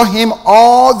when they saw him,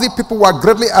 all the people were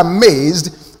greatly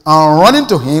amazed, and running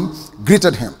to him,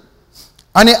 greeted him.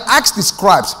 And he asked the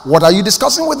scribes, what are you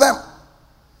discussing with them?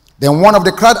 Then one of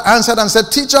the crowd answered and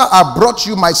said, Teacher, I brought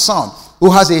you my son,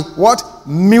 who has a what?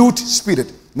 Mute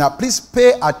spirit. Now please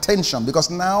pay attention, because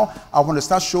now I want to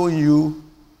start showing you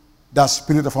that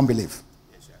spirit of unbelief.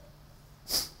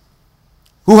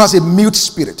 Who has a mute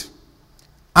spirit.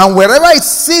 And wherever it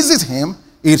seizes him,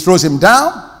 it throws him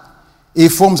down, it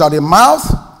foams out the mouth,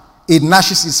 it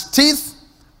gnashes his teeth,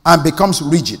 and becomes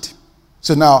rigid.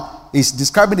 So now it's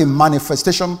describing the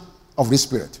manifestation of this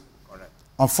spirit. Correct.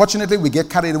 Unfortunately, we get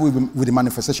carried away with the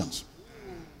manifestations.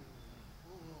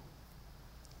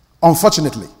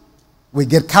 Unfortunately, we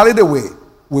get carried away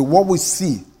with what we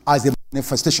see as a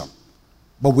manifestation,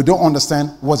 but we don't understand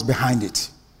what's behind it.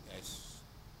 Yes.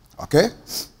 Okay?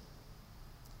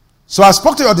 So I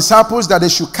spoke to your disciples that they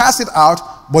should cast it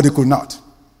out, but they could not.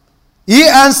 He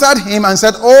answered him and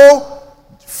said, O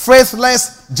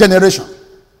faithless generation,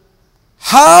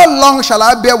 how long shall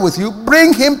I bear with you?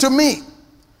 Bring him to me.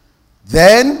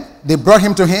 Then they brought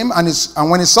him to him, and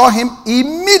when he saw him,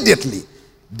 immediately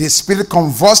the spirit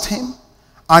convulsed him,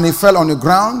 and he fell on the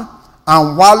ground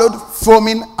and wallowed,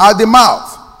 foaming at the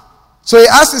mouth. So he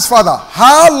asked his father,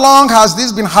 how long has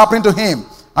this been happening to him?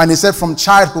 And he said, from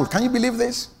childhood. Can you believe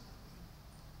this?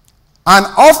 And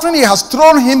often he has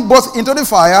thrown him both into the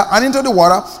fire and into the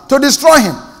water to destroy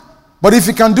him. But if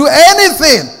he can do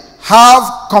anything, have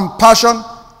compassion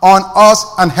on us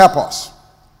and help us.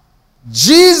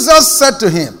 Jesus said to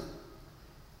him,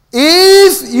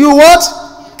 if you what?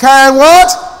 Can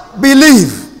what?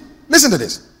 Believe. Listen to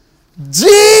this.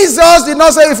 Jesus did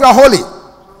not say if you are holy.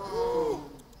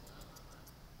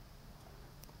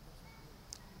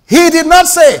 He did not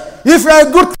say if you are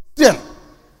a good Christian.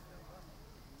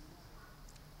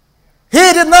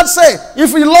 He did not say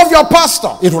if you love your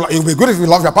pastor. It will be good if you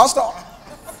love your pastor.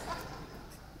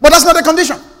 But that's not the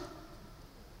condition.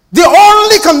 The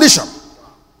only condition,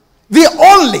 the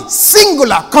only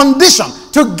singular condition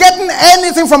to getting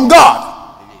anything from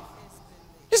God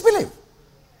is believe.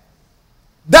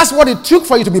 That's what it took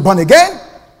for you to be born again.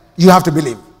 You have to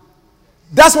believe.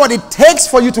 That's what it takes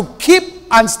for you to keep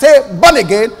and stay born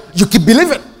again. You keep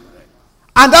believing.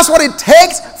 And that's what it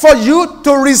takes for you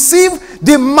to receive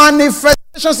the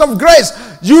manifestations of grace.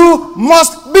 You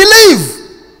must believe.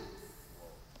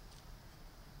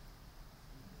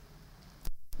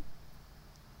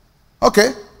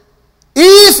 Okay.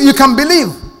 If you can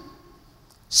believe,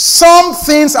 some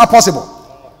things are possible.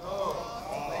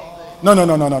 No.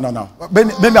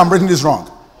 Maybe I'm reading this wrong.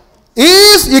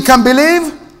 If you can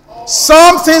believe,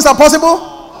 some things are possible.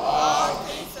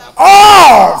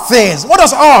 All things. What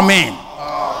does all mean?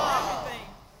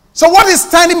 So what is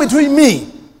standing between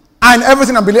me and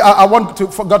everything I want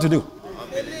for God to do?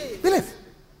 Believe.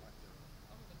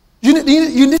 You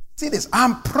need to see this.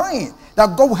 I'm praying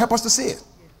that God will help us to see it.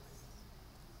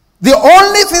 The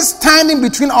only thing standing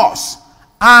between us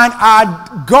and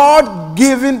our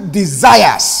God-given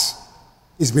desires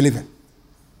is believing.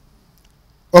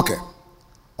 Okay.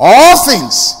 All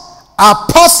things are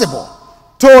possible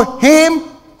to him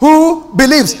who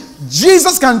believes.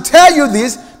 Jesus can tell you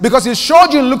this because he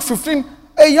showed you in Luke 15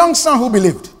 a young son who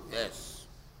believed. Yes.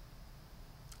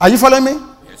 Are you following me?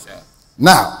 Yes, sir.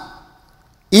 Now,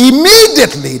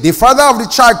 immediately the father of the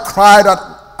child cried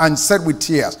out and said with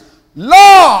tears,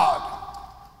 Lord,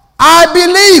 I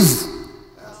believe.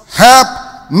 Help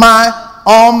my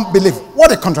unbelief.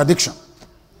 What a contradiction.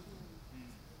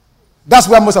 That's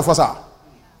where most of us are.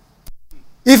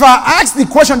 If I ask the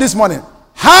question this morning,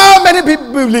 how many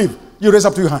people believe? You raise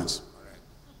up 2 hands.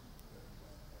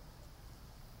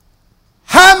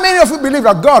 How many of you believe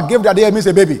that God gave the Adeyemi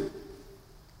a baby?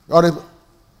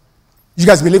 You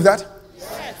guys believe that?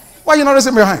 Yes. Why are you not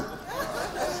raising your hand?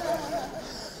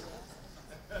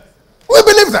 We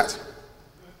believe that.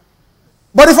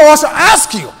 But if I was to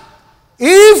ask you,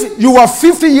 if you were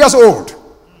 50 years old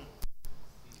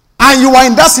and you were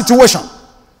in that situation,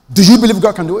 do you believe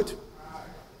God can do it?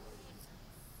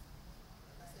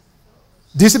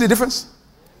 Do you see the difference?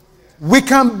 We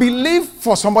can believe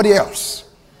for somebody else.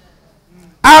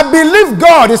 I believe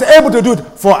God is able to do it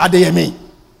for Adeyemi.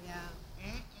 Yeah.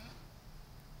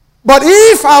 But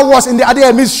if I was in the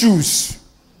Adeyemi's shoes,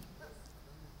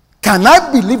 can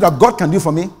I believe that God can do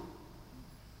for me?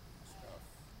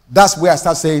 That's where I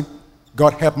start saying,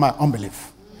 God help my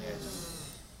unbelief.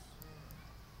 Yes.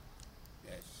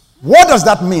 Yes. What does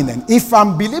that mean then? If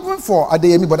I'm believing for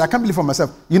Adeyemi, but I can't believe for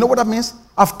myself, you know what that means?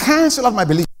 I've cancelled out my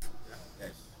belief. Yes.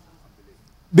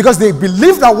 Because the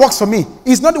belief that works for me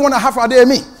is not the one I have for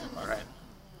Adeyemi. All right.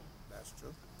 That's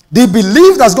true. The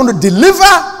belief that's going to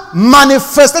deliver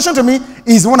manifestation to me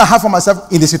is the one I have for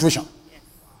myself in the situation.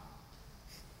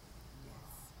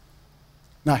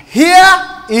 Now, here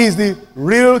is the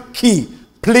real key.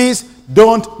 Please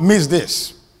don't miss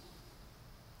this.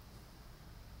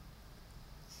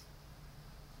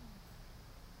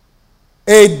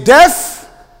 A deaf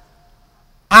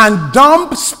and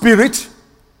dumb spirit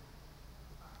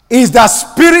is the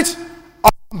spirit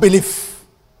of unbelief.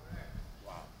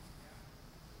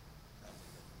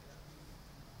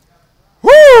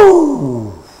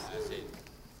 Woo!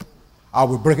 I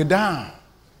will break it down.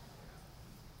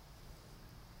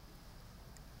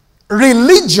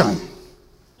 Religion,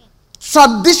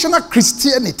 traditional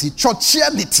Christianity,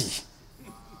 churchianity,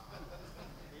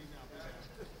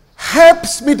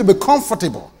 helps me to be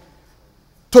comfortable.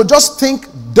 To just think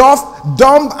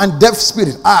dumb and deaf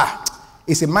spirit.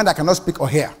 It's a man that cannot speak or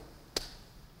hear.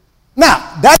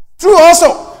 Now, that's true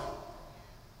also.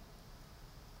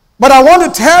 But I want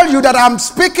to tell you that I'm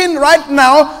speaking right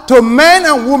now to men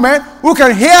and women who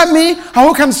can hear me and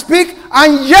who can speak,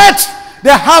 and yet they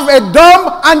have a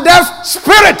dumb and deaf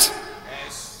spirit.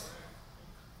 Yes.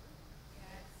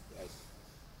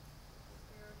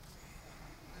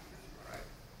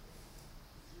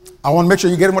 I want to make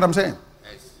sure you get what I'm saying.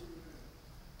 Yes.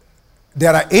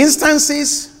 There are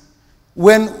instances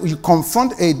when you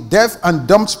confront a deaf and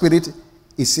dumb spirit,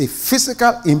 it's a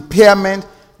physical impairment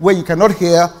where you cannot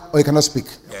hear or you cannot speak.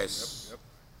 Yes.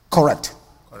 Correct.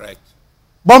 Correct.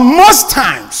 But most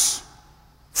times,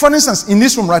 for instance, in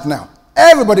this room right now,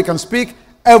 everybody can speak,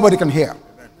 everybody can hear.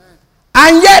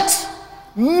 And yet,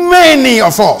 many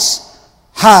of us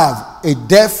have a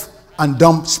deaf and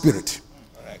dumb spirit.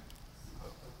 Correct.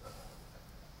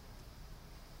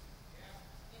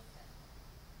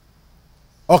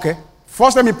 Okay,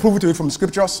 first let me prove it to you from the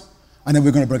scriptures, and then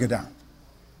we're going to break it down.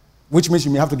 Which means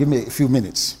you may have to give me a few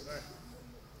minutes.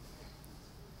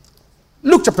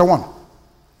 Luke chapter 1.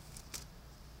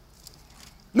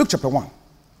 Luke chapter 1.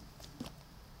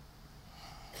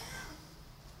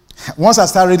 Once I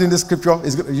start reading this scripture,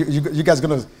 you guys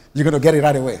you're gonna get it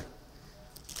right away.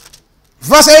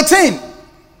 Verse 18.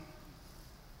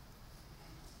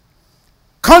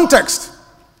 Context.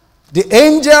 The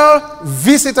angel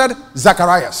visited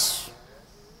Zacharias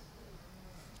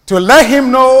to let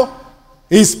him know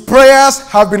his prayers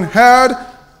have been heard.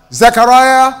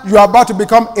 Zechariah, you are about to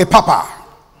become a papa.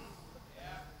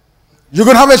 You're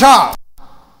going to have a child.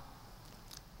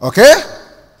 Okay?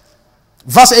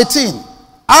 Verse 18.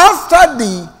 After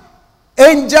the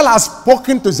angel has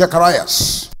spoken to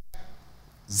Zacharias,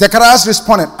 Zacharias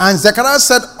responded, and Zacharias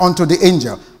said unto the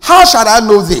angel, how shall I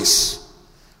know this?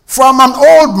 For I'm an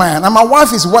old man, and my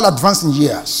wife is well advanced in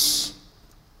years.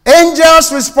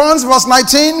 Angel's response, verse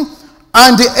 19,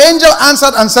 and the angel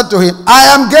answered and said to him, I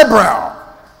am Gabriel,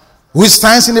 who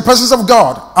stands in the presence of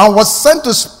God, and was sent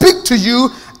to speak to you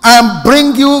and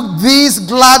bring you these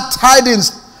glad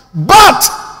tidings. But,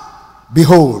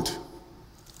 behold,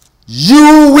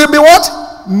 you will be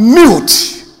what?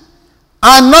 Mute,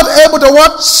 and not able to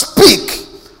what? Speak,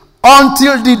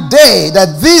 until the day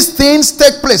that these things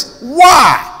take place.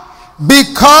 Why?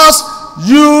 Because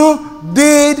you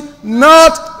did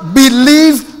not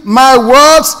believe my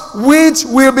words, which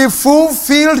will be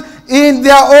fulfilled in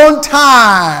their own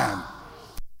time.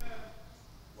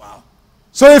 Wow.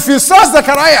 So if you saw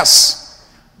Zacharias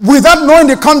without knowing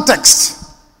the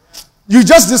context, you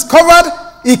just discovered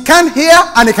he can't hear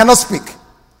and he cannot speak.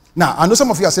 Now, I know some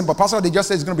of you are saying, but Pastor, they just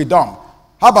say it's going to be dumb.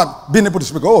 How about being able to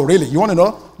speak? Oh, really? You want to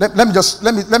know? Let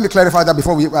me clarify that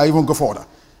before I even go further.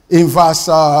 In verse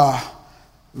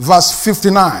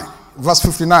 59. Verse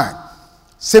 59.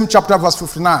 Same chapter, verse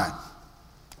 59.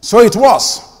 So it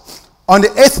was on the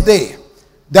 8th day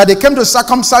that they came to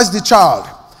circumcise the child,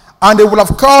 and they would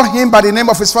have called him by the name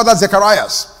of his father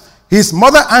Zacharias. His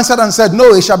mother answered and said,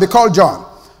 no, he shall be called John.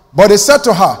 But they said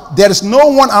to her, there is no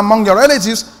one among your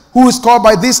relatives who is called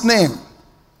by this name.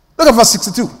 Look at verse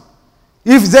 62.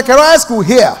 If Zacharias could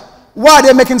hear, why are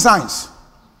they making signs?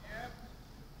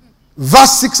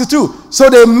 Verse 62. So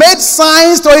they made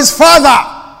signs to his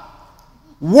father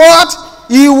what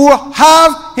he would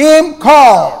have him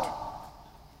called.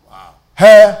 Wow.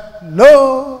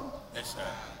 Hello. Yes, sir.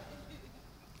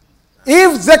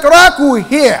 If Zechariah could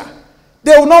hear,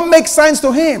 they will not make signs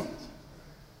to him.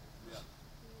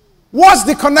 What's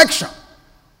the connection?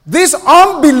 This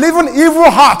unbelieving evil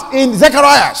heart in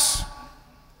Zacharias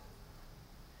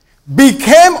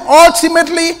became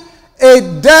ultimately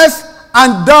a deaf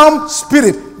and dumb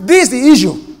spirit. This is the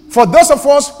issue for those of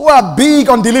us who are big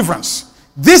on deliverance.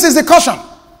 This is the caution.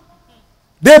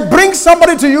 They bring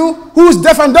somebody to you who's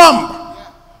deaf and dumb.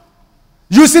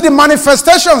 You see the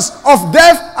manifestations of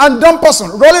deaf and dumb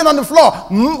person rolling on the floor,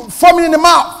 foaming in the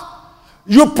mouth.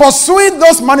 You pursue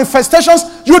those manifestations,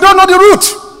 you don't know the root.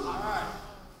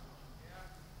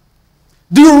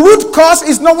 The root cause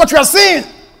is not what you are seeing.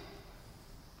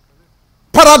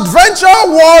 Peradventure,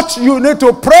 what you need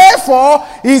to pray for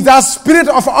is that spirit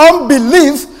of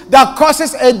unbelief that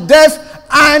causes a deaf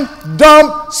and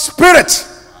dumb spirit.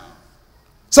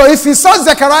 So if he saw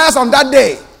Zacharias on that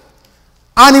day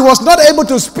and he was not able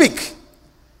to speak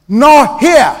nor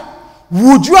hear,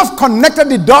 would you have connected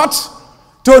the dots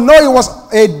to know he was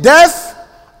a deaf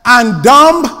and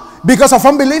dumb because of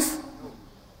unbelief?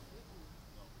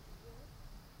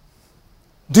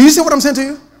 Do you see what I'm saying to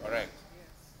you? Correct.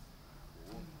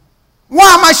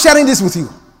 Why am I sharing this with you?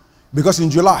 Because in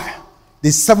July, the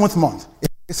 7th month,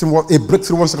 a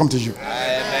breakthrough wants to come to you.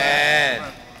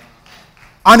 Amen.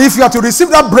 And if you are to receive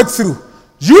that breakthrough,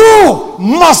 you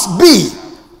must be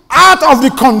out of the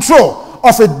control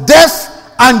of a deaf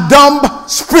and dumb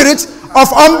spirit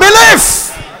of unbelief.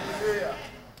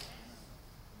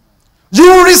 You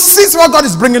will resist what God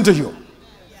is bringing to you.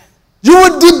 You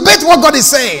will debate what God is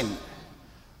saying.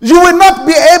 You will not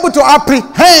be able to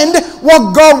apprehend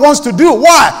what God wants to do.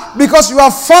 Why? Because you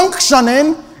are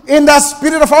functioning in that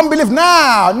spirit of unbelief.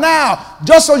 Now,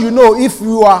 just so you know, if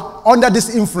you are under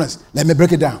this influence, let me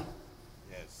break it down.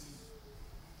 Yes.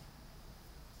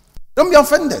 Don't be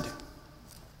offended.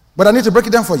 But I need to break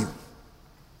it down for you.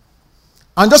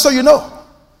 And just so you know,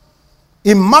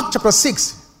 In Mark chapter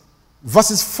 6,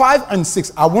 verses 5 and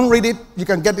 6, I won't read it, you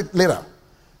can get it later.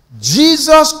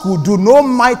 Jesus could do no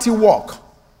mighty work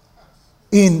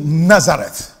in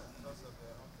Nazareth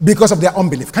because of their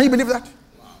unbelief. Can you believe that?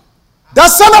 The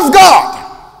Son of God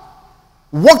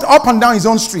walked up and down his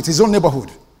own street, his own neighborhood,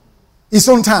 his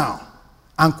own town,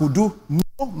 and could do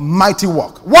no mighty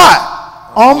work.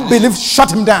 Why? Unbelief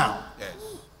shut him down.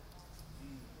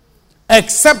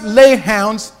 Except lay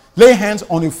hands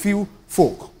on a few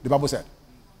folk, the Bible said.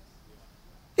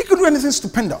 He could do anything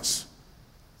stupendous.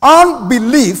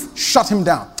 Unbelief shut him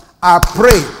down. I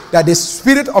pray that the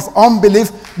spirit of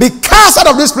unbelief be cast out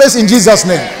of this place in Jesus'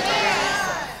 name.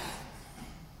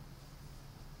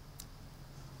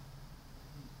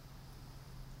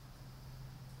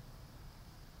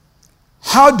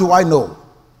 How do I know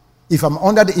if I'm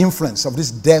under the influence of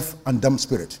this deaf and dumb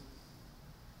spirit?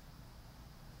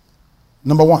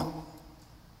 Number one,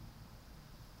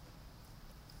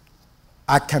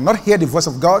 I cannot hear the voice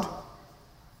of God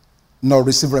nor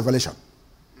receive revelation.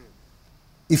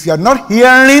 If you are not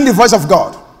hearing the voice of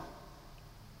God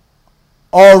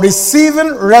or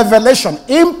receiving revelation,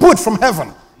 input from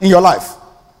heaven in your life,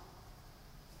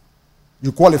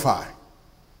 you qualify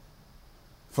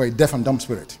for a deaf and dumb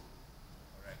spirit.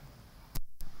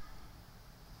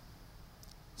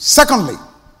 Secondly,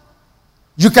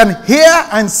 you can hear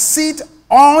and sit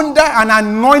under an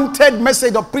anointed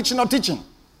message of preaching or teaching,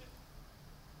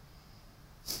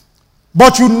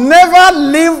 but you never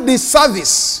leave the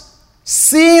service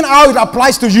seeing how it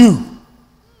applies to you.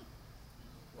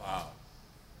 Wow.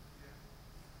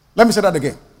 Let me say that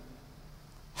again.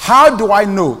 How do I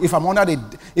know if I'm under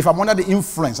the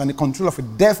influence and the control of a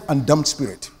deaf and dumb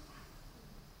spirit?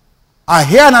 I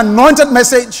hear an anointed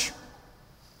message,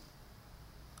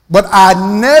 but I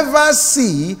never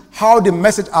see how the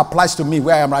message applies to me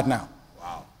where I am right now.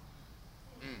 Wow.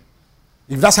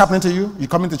 If that's happening to you, you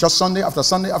come into church Sunday after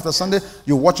Sunday after Sunday,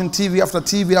 you're watching TV after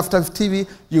TV after TV,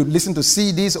 you listen to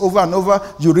CDs over and over,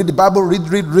 you read the Bible, read,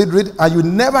 and you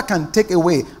never can take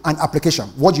away an application.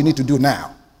 What you need to do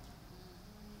now.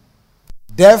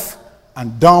 Deaf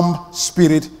and dumb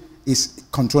spirit is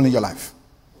controlling your life.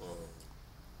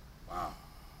 Wow.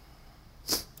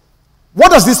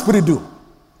 What does this spirit do?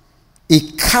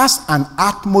 It casts an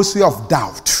atmosphere of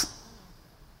doubt,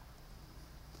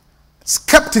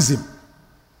 skepticism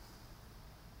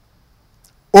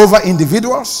over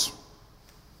individuals,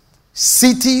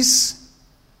 cities,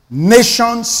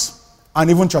 nations, and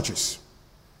even churches.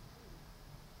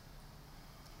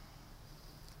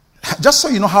 Just so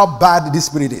you know how bad this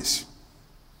spirit is.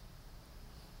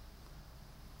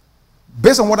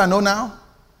 Based on what I know now,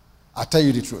 I'll tell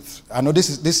you the truth. I know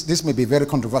this may be very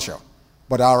controversial,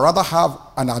 but I'd rather have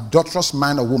an adulterous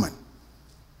man or woman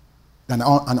than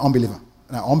an unbeliever,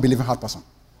 an unbelieving heart person.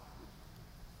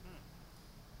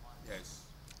 Yes.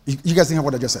 You guys think of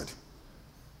what I just said?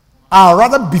 I'd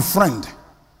rather befriend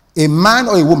a man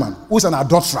or a woman who's an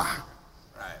adulterer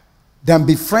than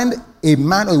befriend a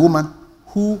man or a woman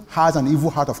who has an evil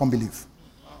heart of unbelief.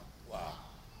 Wow.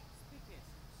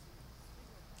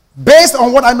 Based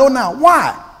on what I know now.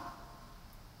 Why?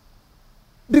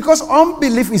 Because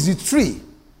unbelief is the tree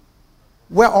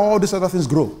where all these other things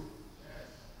grow.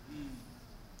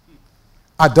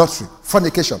 Adultery,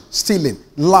 fornication, stealing,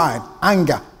 lying,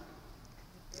 anger.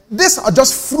 These are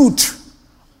just fruit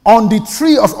on the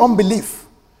tree of unbelief.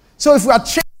 So if we are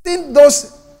chasing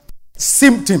those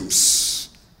symptoms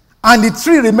and the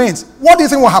tree remains, what do you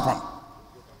think will happen?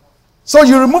 So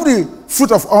you remove the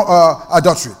fruit of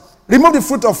adultery, remove the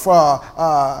fruit of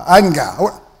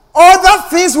anger. Other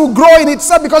things will grow in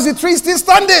itself because the tree is still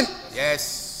standing.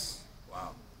 Yes.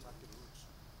 Wow.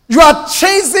 You are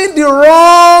chasing the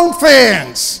wrong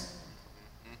things.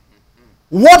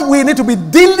 What we need to be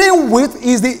dealing with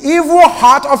is the evil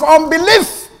heart of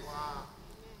unbelief.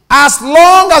 As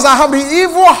long as I have the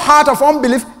evil heart of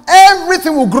unbelief,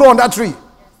 everything will grow on that tree.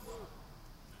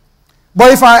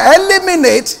 But if I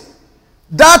eliminate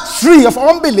that tree of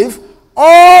unbelief,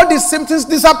 all the symptoms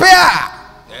disappear.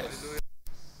 Yes.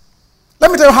 Let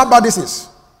me tell you how bad this is.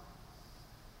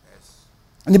 Yes.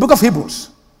 In the book of Hebrews,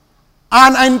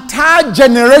 an entire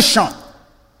generation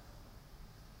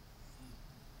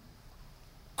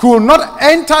could not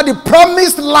enter the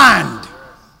promised land,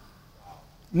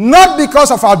 not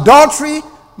because of adultery,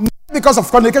 not because of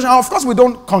fornication. Of course, we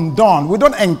don't condone, we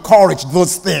don't encourage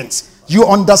those things. You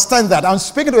understand that. I'm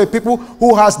speaking to a people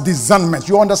who has discernment.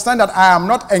 You understand that I am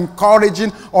not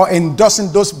encouraging or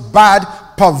endorsing those bad,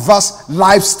 perverse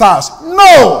lifestyles.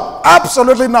 No,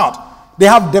 absolutely not. They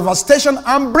have devastation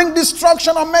and bring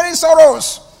destruction and many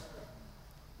sorrows.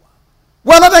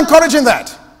 We're not encouraging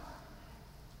that.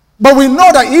 But we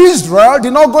know that Israel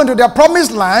did not go into their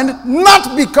promised land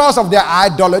not because of their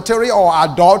idolatry or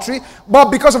adultery, but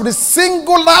because of the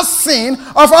singular sin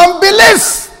of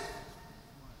unbelief.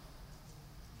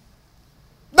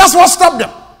 That's what stopped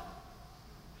them.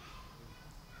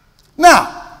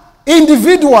 Now,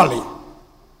 individually,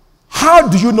 how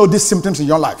do you know these symptoms in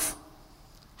your life?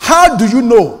 How do you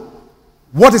know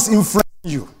what is influencing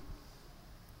you?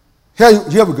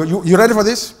 Here we go. You ready for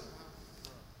this?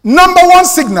 Number one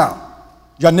signal,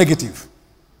 you are negative.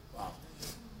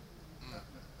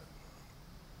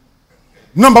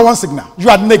 Number one signal, you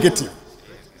are negative.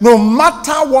 No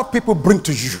matter what people bring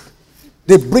to you,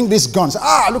 they bring these guns.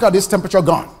 Look at this temperature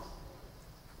gun.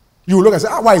 You look and say,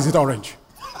 why is it orange?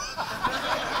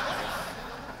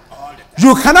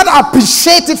 You cannot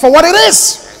appreciate it for what it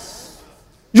is.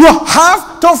 You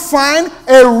have to find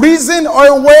a reason or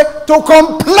a way to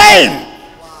complain.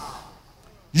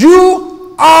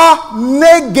 You are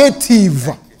negative.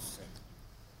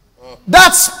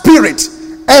 That spirit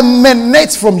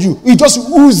emanates from you. It just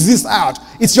oozes out.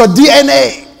 It's your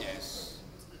DNA. Yes.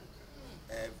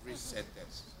 Every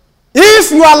sentence.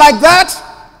 If you are like that,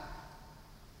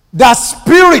 the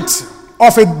spirit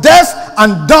of a deaf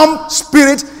and dumb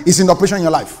spirit is in operation in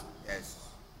your life. Yes.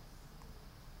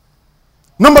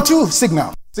 Number two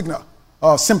symptom.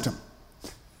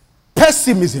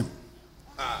 Pessimism.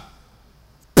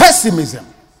 Pessimism.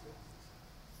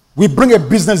 We bring a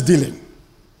business dealing.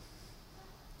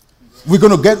 We're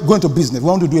going to go into business. We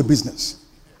want to do a business.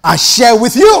 I share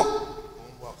with you.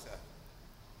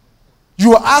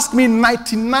 You ask me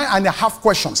 99 and a half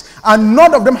questions, and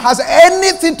none of them has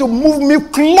anything to move me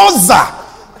closer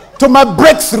to my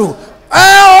breakthrough.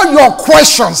 All your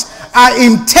questions are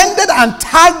intended and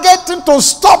targeted to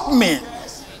stop me.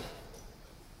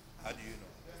 How do you know?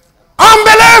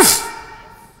 Unbelief,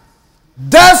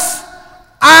 deaf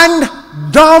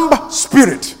and dumb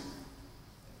spirit.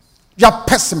 You are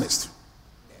pessimist.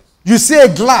 You see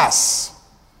a glass,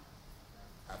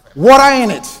 water in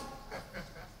it.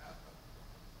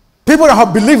 People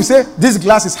that believe say this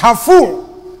glass is half full.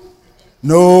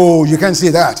 No, you can't say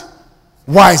that.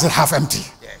 Why is it half empty?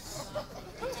 Yes.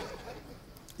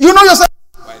 You know yourself.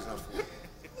 Why is it not full?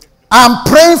 I'm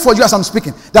praying for you as I'm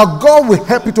speaking, that God will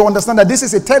help you to understand that this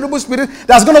is a terrible spirit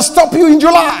that's going to stop you in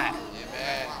July.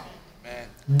 Amen. Amen.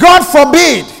 God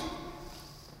forbid.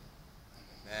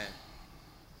 Amen.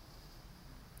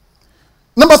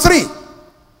 Number three,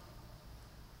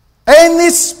 any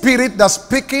spirit that's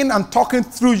speaking and talking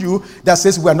through you that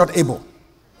says we are not able.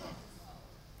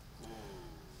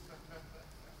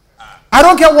 I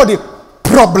don't care what the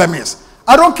problem is.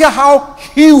 I don't care how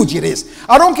huge it is.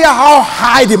 I don't care how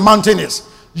high the mountain is.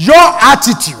 Your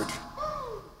attitude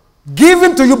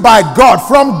given to you by God,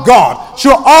 from God,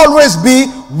 should always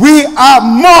be, we are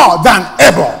more than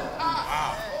able.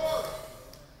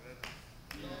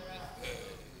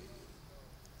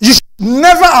 You should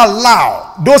never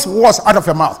allow those words out of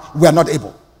your mouth. We are not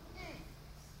able.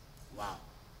 Wow.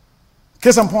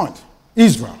 Case in point,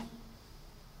 Israel.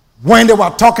 When they were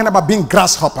talking about being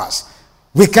grasshoppers,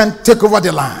 we can take over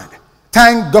the land.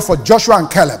 Thank God for Joshua and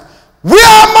Caleb. We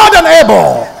are more than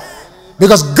able.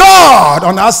 Because God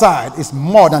on our side is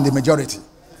more than the majority.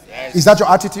 Yes. Is that your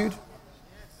attitude?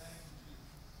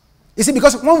 You see,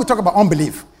 because when we talk about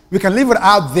unbelief, we can leave it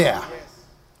out there.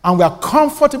 And we are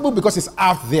comfortable because it's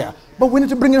out there. But we need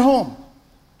to bring it home.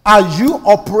 Are you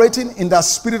operating in that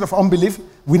spirit of unbelief?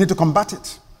 We need to combat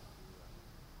it.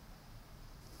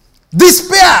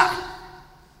 Despair.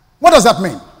 What does that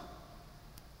mean?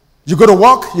 You go to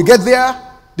work, you get there,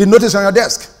 the notice on your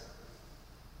desk.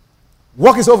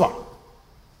 Work is over.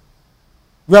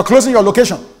 We are closing your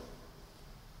location.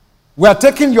 We are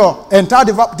taking your entire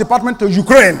department to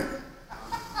Ukraine.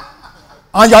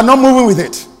 And you are not moving with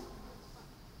it.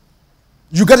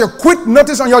 You get a quick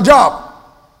notice on your job.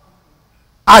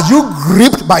 Are you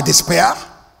gripped by despair?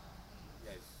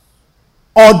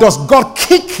 Or does God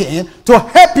kick in to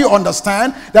help you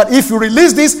understand that if you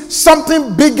release this,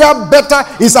 something bigger, better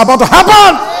is about to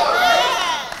happen?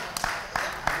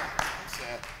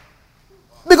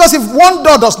 Because if one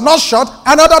door does not shut,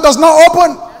 another does not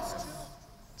open.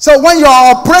 So when you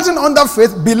are operating under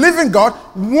faith, believing God,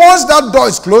 once that door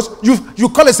is closed, you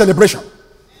call a celebration.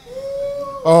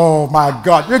 Oh my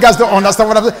God. You guys don't understand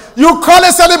what I'm saying. You call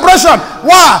it celebration.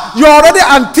 Why? You're already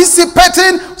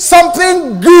anticipating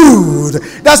something good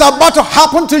that's about to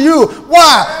happen to you.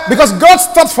 Why? Because God's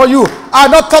thoughts for you are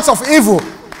not thoughts of evil,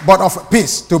 but of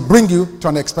peace, to bring you to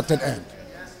an expected end.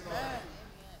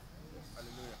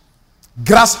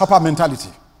 Grasshopper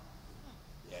mentality.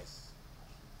 Yes.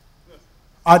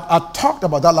 I talked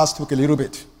about that last week a little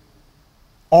bit.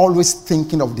 always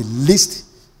thinking of the least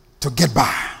to get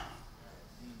by.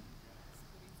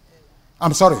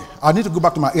 I'm sorry, I need to go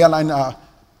back to my airline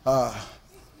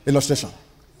illustration.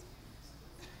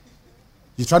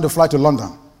 You try to fly to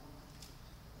London,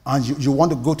 and you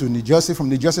want to go to New Jersey, from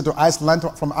New Jersey to Iceland,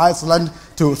 from Iceland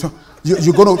to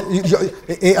you're going to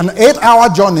an 8-hour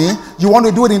journey. You want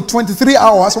to do it in 23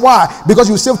 hours. Why? Because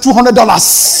you save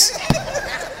 $200.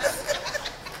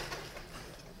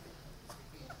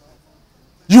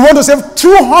 You want to save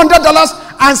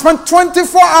 $200 and spend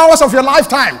 24 hours of your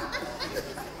lifetime.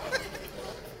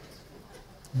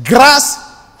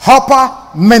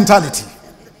 Grasshopper mentality.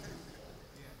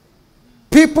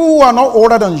 People who are not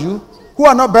older than you, who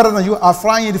are not better than you, are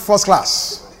flying in the first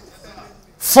class.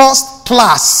 First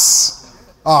class.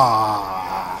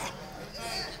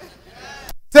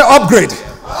 Say upgrade.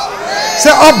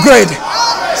 Say upgrade.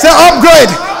 Say upgrade.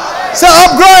 Say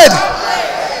upgrade.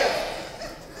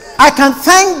 I can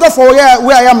thank God for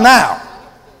where I am now.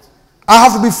 I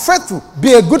have to be faithful,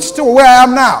 be a good steward where I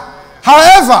am now.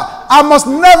 However, I must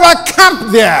never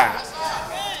camp there.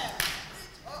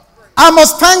 I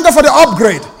must thank God for the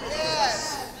upgrade.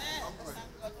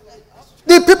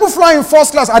 The people flying in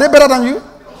first class, are they better than you?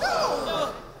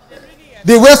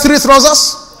 They wear 3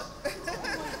 trousers?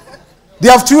 They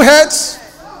have 2 heads?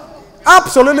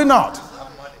 Absolutely not.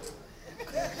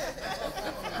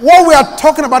 What we are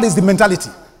talking about is the mentality.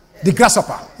 The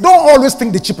grasshopper. Don't always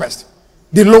think the cheapest,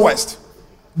 the lowest,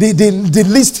 the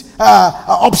least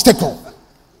obstacle.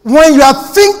 When you are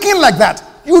thinking like that,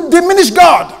 you diminish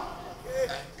God.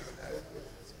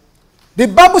 The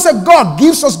Bible said God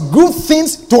gives us good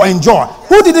things to enjoy.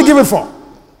 Who did he give it for?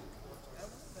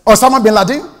 Osama bin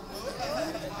Laden?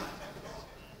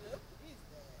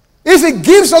 If he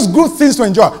gives us good things to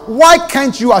enjoy, why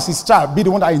can't you as his child be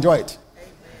the one that enjoy it?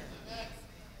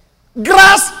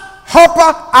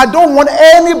 Grasshopper, I don't want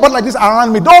anybody like this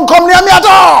around me. Don't come near me at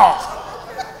all.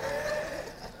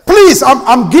 Please,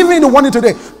 I'm giving you the warning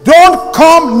today. Don't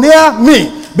come near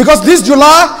me. Because this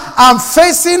July, I'm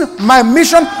facing my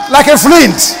mission like a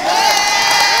flint.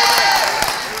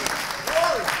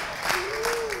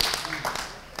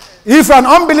 If you're an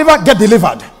unbeliever, get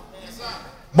delivered.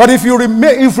 But if you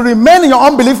remain in your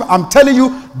unbelief, I'm telling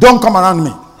you, don't come around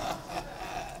me.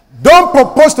 Don't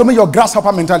propose to me your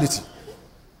grasshopper mentality.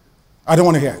 I don't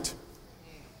want to hear it.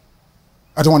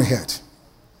 I don't want to hear it.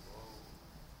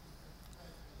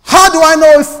 How do I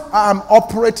know if I'm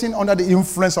operating under the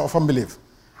influence of unbelief?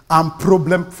 I'm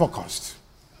problem focused.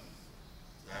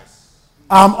 Yes.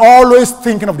 I'm always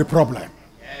thinking of the problem,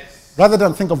 yes, rather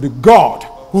than think of the God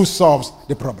who solves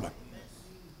the problem.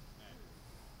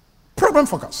 Problem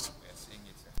focused.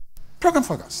 Problem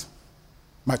focused.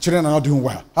 My children are not doing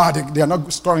well. They are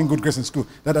not scoring good grades in school.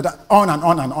 On and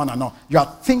on and on and on. You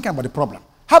are thinking about the problem.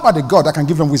 How about the God that can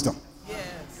give them wisdom?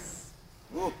 Yes.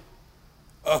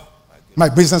 My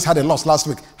business had a loss last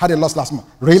week. Had a loss last month.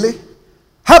 Really?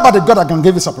 How about the God that can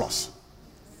give you surplus?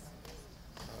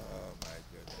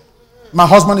 My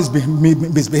husband is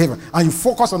misbehaving. And you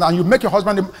focus on that and you make your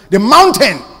husband the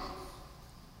mountain.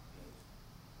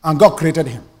 And God created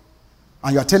him.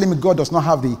 And you are telling me God does not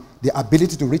have the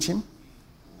ability to reach him?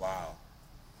 Wow.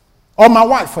 Or my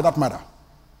wife, for that matter.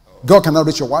 God cannot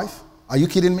reach your wife? Are you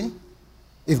kidding me?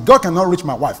 If God cannot reach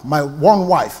my wife, my one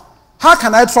wife, how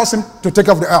can I trust him to take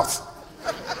off the earth?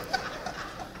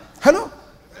 Hello?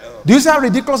 Do you see how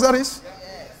ridiculous that is?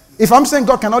 If I'm saying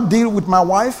God cannot deal with my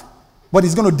wife, but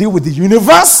he's going to deal with the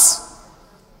universe,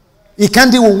 he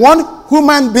can't deal with one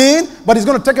human being, but he's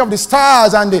going to take off the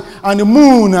stars and the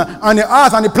moon and the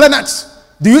earth and the planets.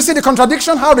 Do you see the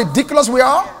contradiction? How ridiculous we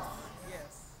are?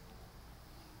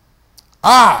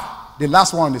 The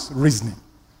last one is reasoning.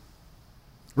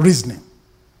 Reasoning.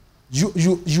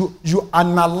 You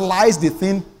analyze the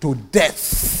thing to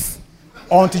death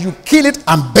until you kill it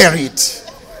and bury it.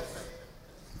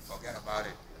 Forget about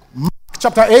it. Mark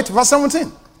chapter 8, verse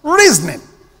 17. Reasoning.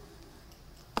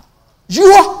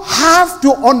 You have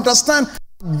to understand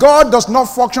God does not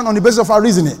function on the basis of our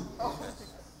reasoning.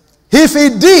 If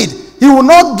he did, he will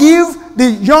not give the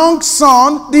young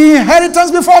son the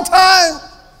inheritance before time.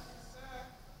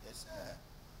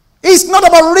 It's not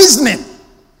about reasoning.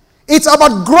 It's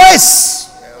about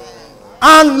grace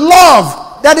and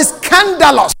love that is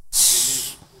scandalous.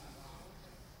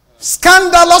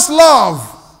 Scandalous love.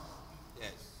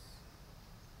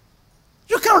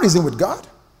 You can't reason with God.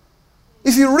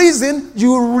 If you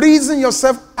reason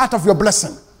yourself out of your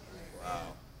blessing.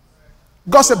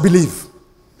 God said, believe.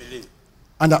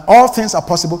 And that all things are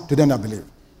possible to them that believe.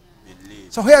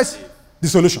 So here's the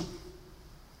solution.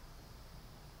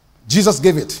 Jesus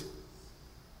gave it.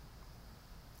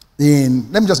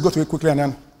 Let me just go to it quickly and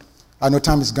then I know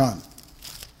time is gone.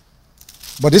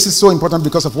 But this is so important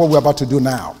because of what we're about to do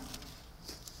now.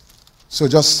 So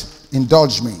just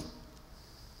indulge me.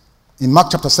 In Mark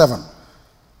chapter 7,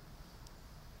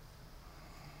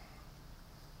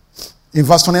 in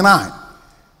verse 29.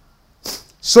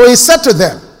 So he said to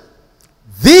them,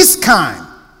 "This kind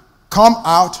come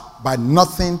out by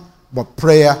nothing but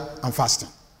prayer and fasting."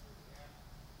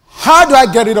 How do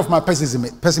I get rid of my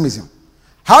pessimism?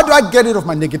 How do I get rid of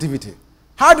my negativity?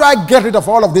 How do I get rid of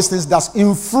all of these things that's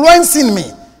influencing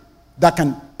me that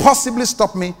can possibly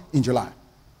stop me in July?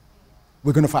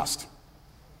 We're going to fast.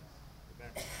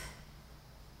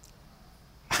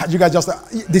 You guys just...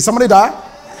 Did somebody die?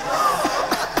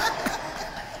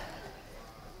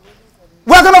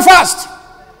 We're going to fast.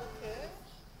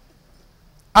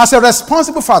 As a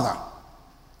responsible father,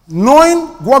 knowing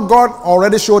what God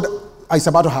already showed is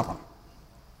about to happen,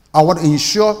 I want to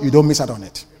ensure you don't miss out on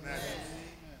it.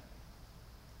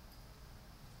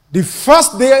 The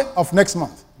first day of next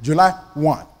month, July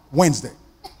 1, Wednesday,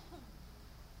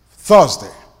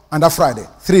 Thursday, and a Friday,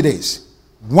 3 days.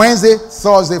 Wednesday,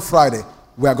 Thursday, Friday,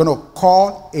 we are going to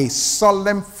call a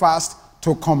solemn fast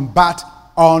to combat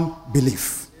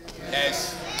unbelief.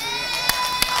 Yes.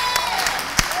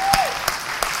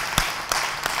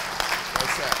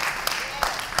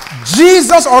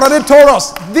 Jesus already told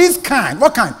us this kind,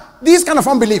 what kind? This kind of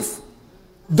unbelief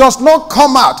does not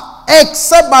come out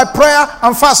except by prayer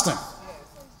and fasting.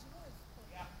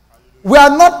 We are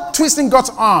not twisting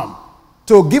God's arm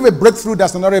to give a breakthrough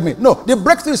that's not already made. No, the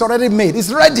breakthrough is already made.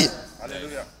 It's ready.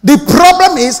 Hallelujah. The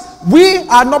problem is we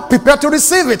are not prepared to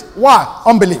receive it. Why?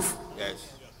 Unbelief. Yes.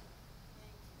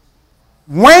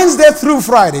 Wednesday through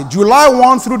Friday, July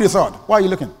 1 through the 3rd. Why are you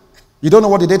looking? You don't know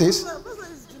what the date is?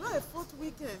 It's July 4th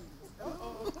weekend.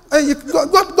 Hey, you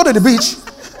go to the beach.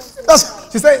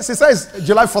 She says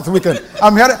July 4th weekend.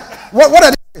 I'm here. What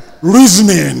are they?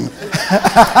 Reasoning.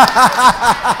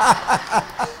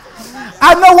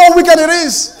 I know what weekend it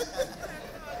is.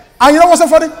 And you know what's so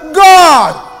funny?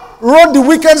 God wrote the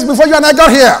weekends before you and I got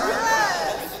here.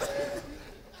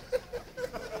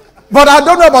 But I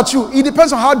don't know about you. It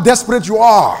depends on how desperate you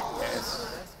are.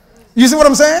 You see what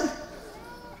I'm saying?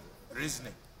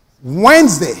 Reasoning.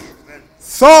 Wednesday,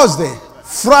 Thursday,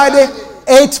 Friday,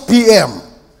 8 p.m.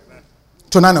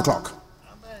 to 9 o'clock.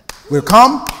 We'll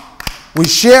come, we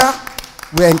share,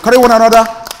 we encourage one another,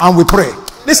 and we pray.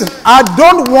 Listen, I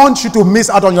don't want you to miss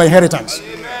out on your inheritance.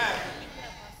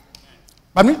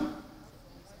 Pardon me?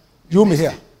 You me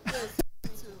here.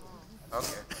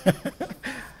 Okay.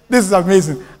 This is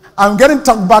amazing. I'm getting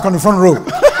tucked back on the front row.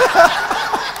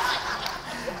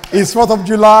 It's 4th of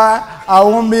July. I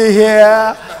won't be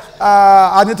here.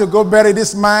 I need to go bury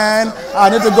this man. I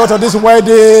need to go to this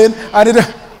wedding. I need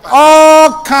to...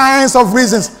 All kinds of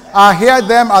reasons. I hear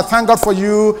them. I thank God for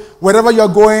you. Wherever you're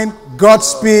going,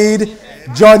 Godspeed,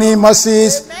 journey,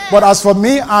 mercies. But as for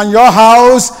me and your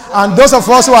house, and those of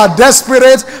us who are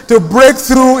desperate to break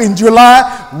through in July,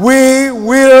 we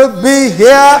will be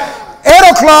here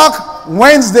 8 o'clock,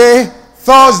 Wednesday,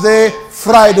 Thursday,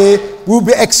 Friday. Will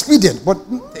be expedient. But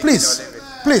please,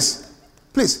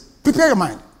 prepare your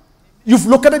mind. You've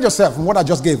located yourself in what I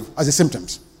just gave as the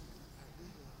symptoms.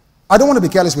 I don't want to be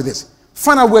careless with this.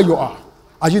 Find out where you are.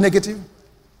 Are you negative?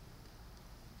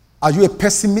 Are you a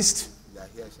pessimist?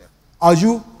 Are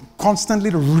you constantly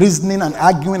reasoning and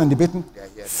arguing and debating?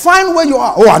 Find where you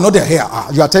are. Oh, I know they're here.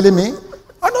 You are telling me?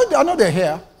 I know they're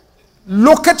here.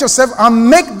 Locate yourself and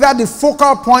make that the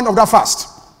focal point of that fast.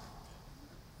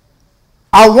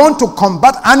 I want to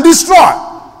combat and destroy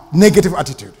negative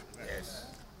attitude.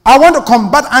 I want to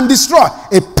combat and destroy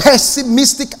a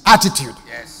pessimistic attitude.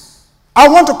 I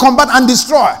want to combat and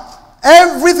destroy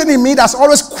everything in me that's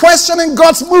always questioning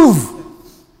God's move.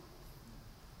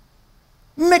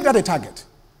 Make that a target.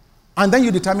 And then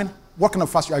you determine what kind of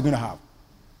fast you are going to have.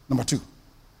 Number 2,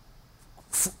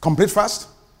 complete fast,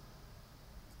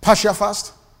 partial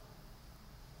fast,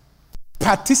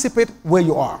 participate where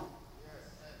you are.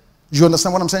 You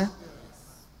understand what I'm saying?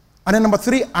 And then number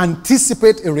 3,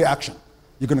 anticipate a reaction.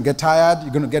 You're going to get tired,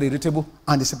 you're going to get irritable,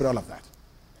 anticipate all of that.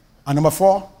 And number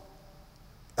 4,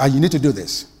 and you need to do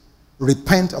this.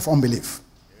 Repent of unbelief.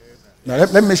 Now,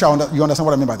 let me make sure you understand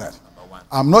what I mean by that.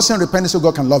 I'm not saying repent so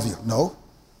God can love you. No,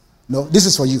 this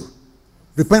is for you.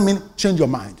 Repent means change your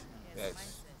mind.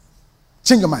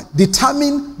 Change your mind.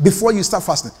 Determine before you start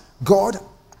fasting. God,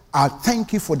 I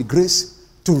thank you for the grace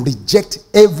to reject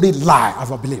every lie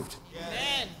I've believed.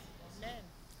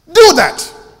 Do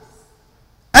that.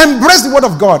 Embrace the word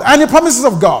of God and the promises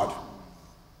of God.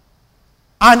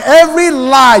 And every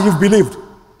lie you've believed,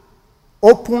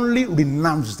 openly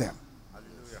renounce them.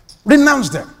 Hallelujah. Renounce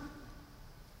them.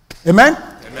 Amen?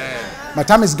 Amen. My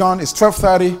time is gone. It's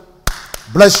 12:30.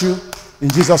 Bless you in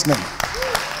Jesus' name.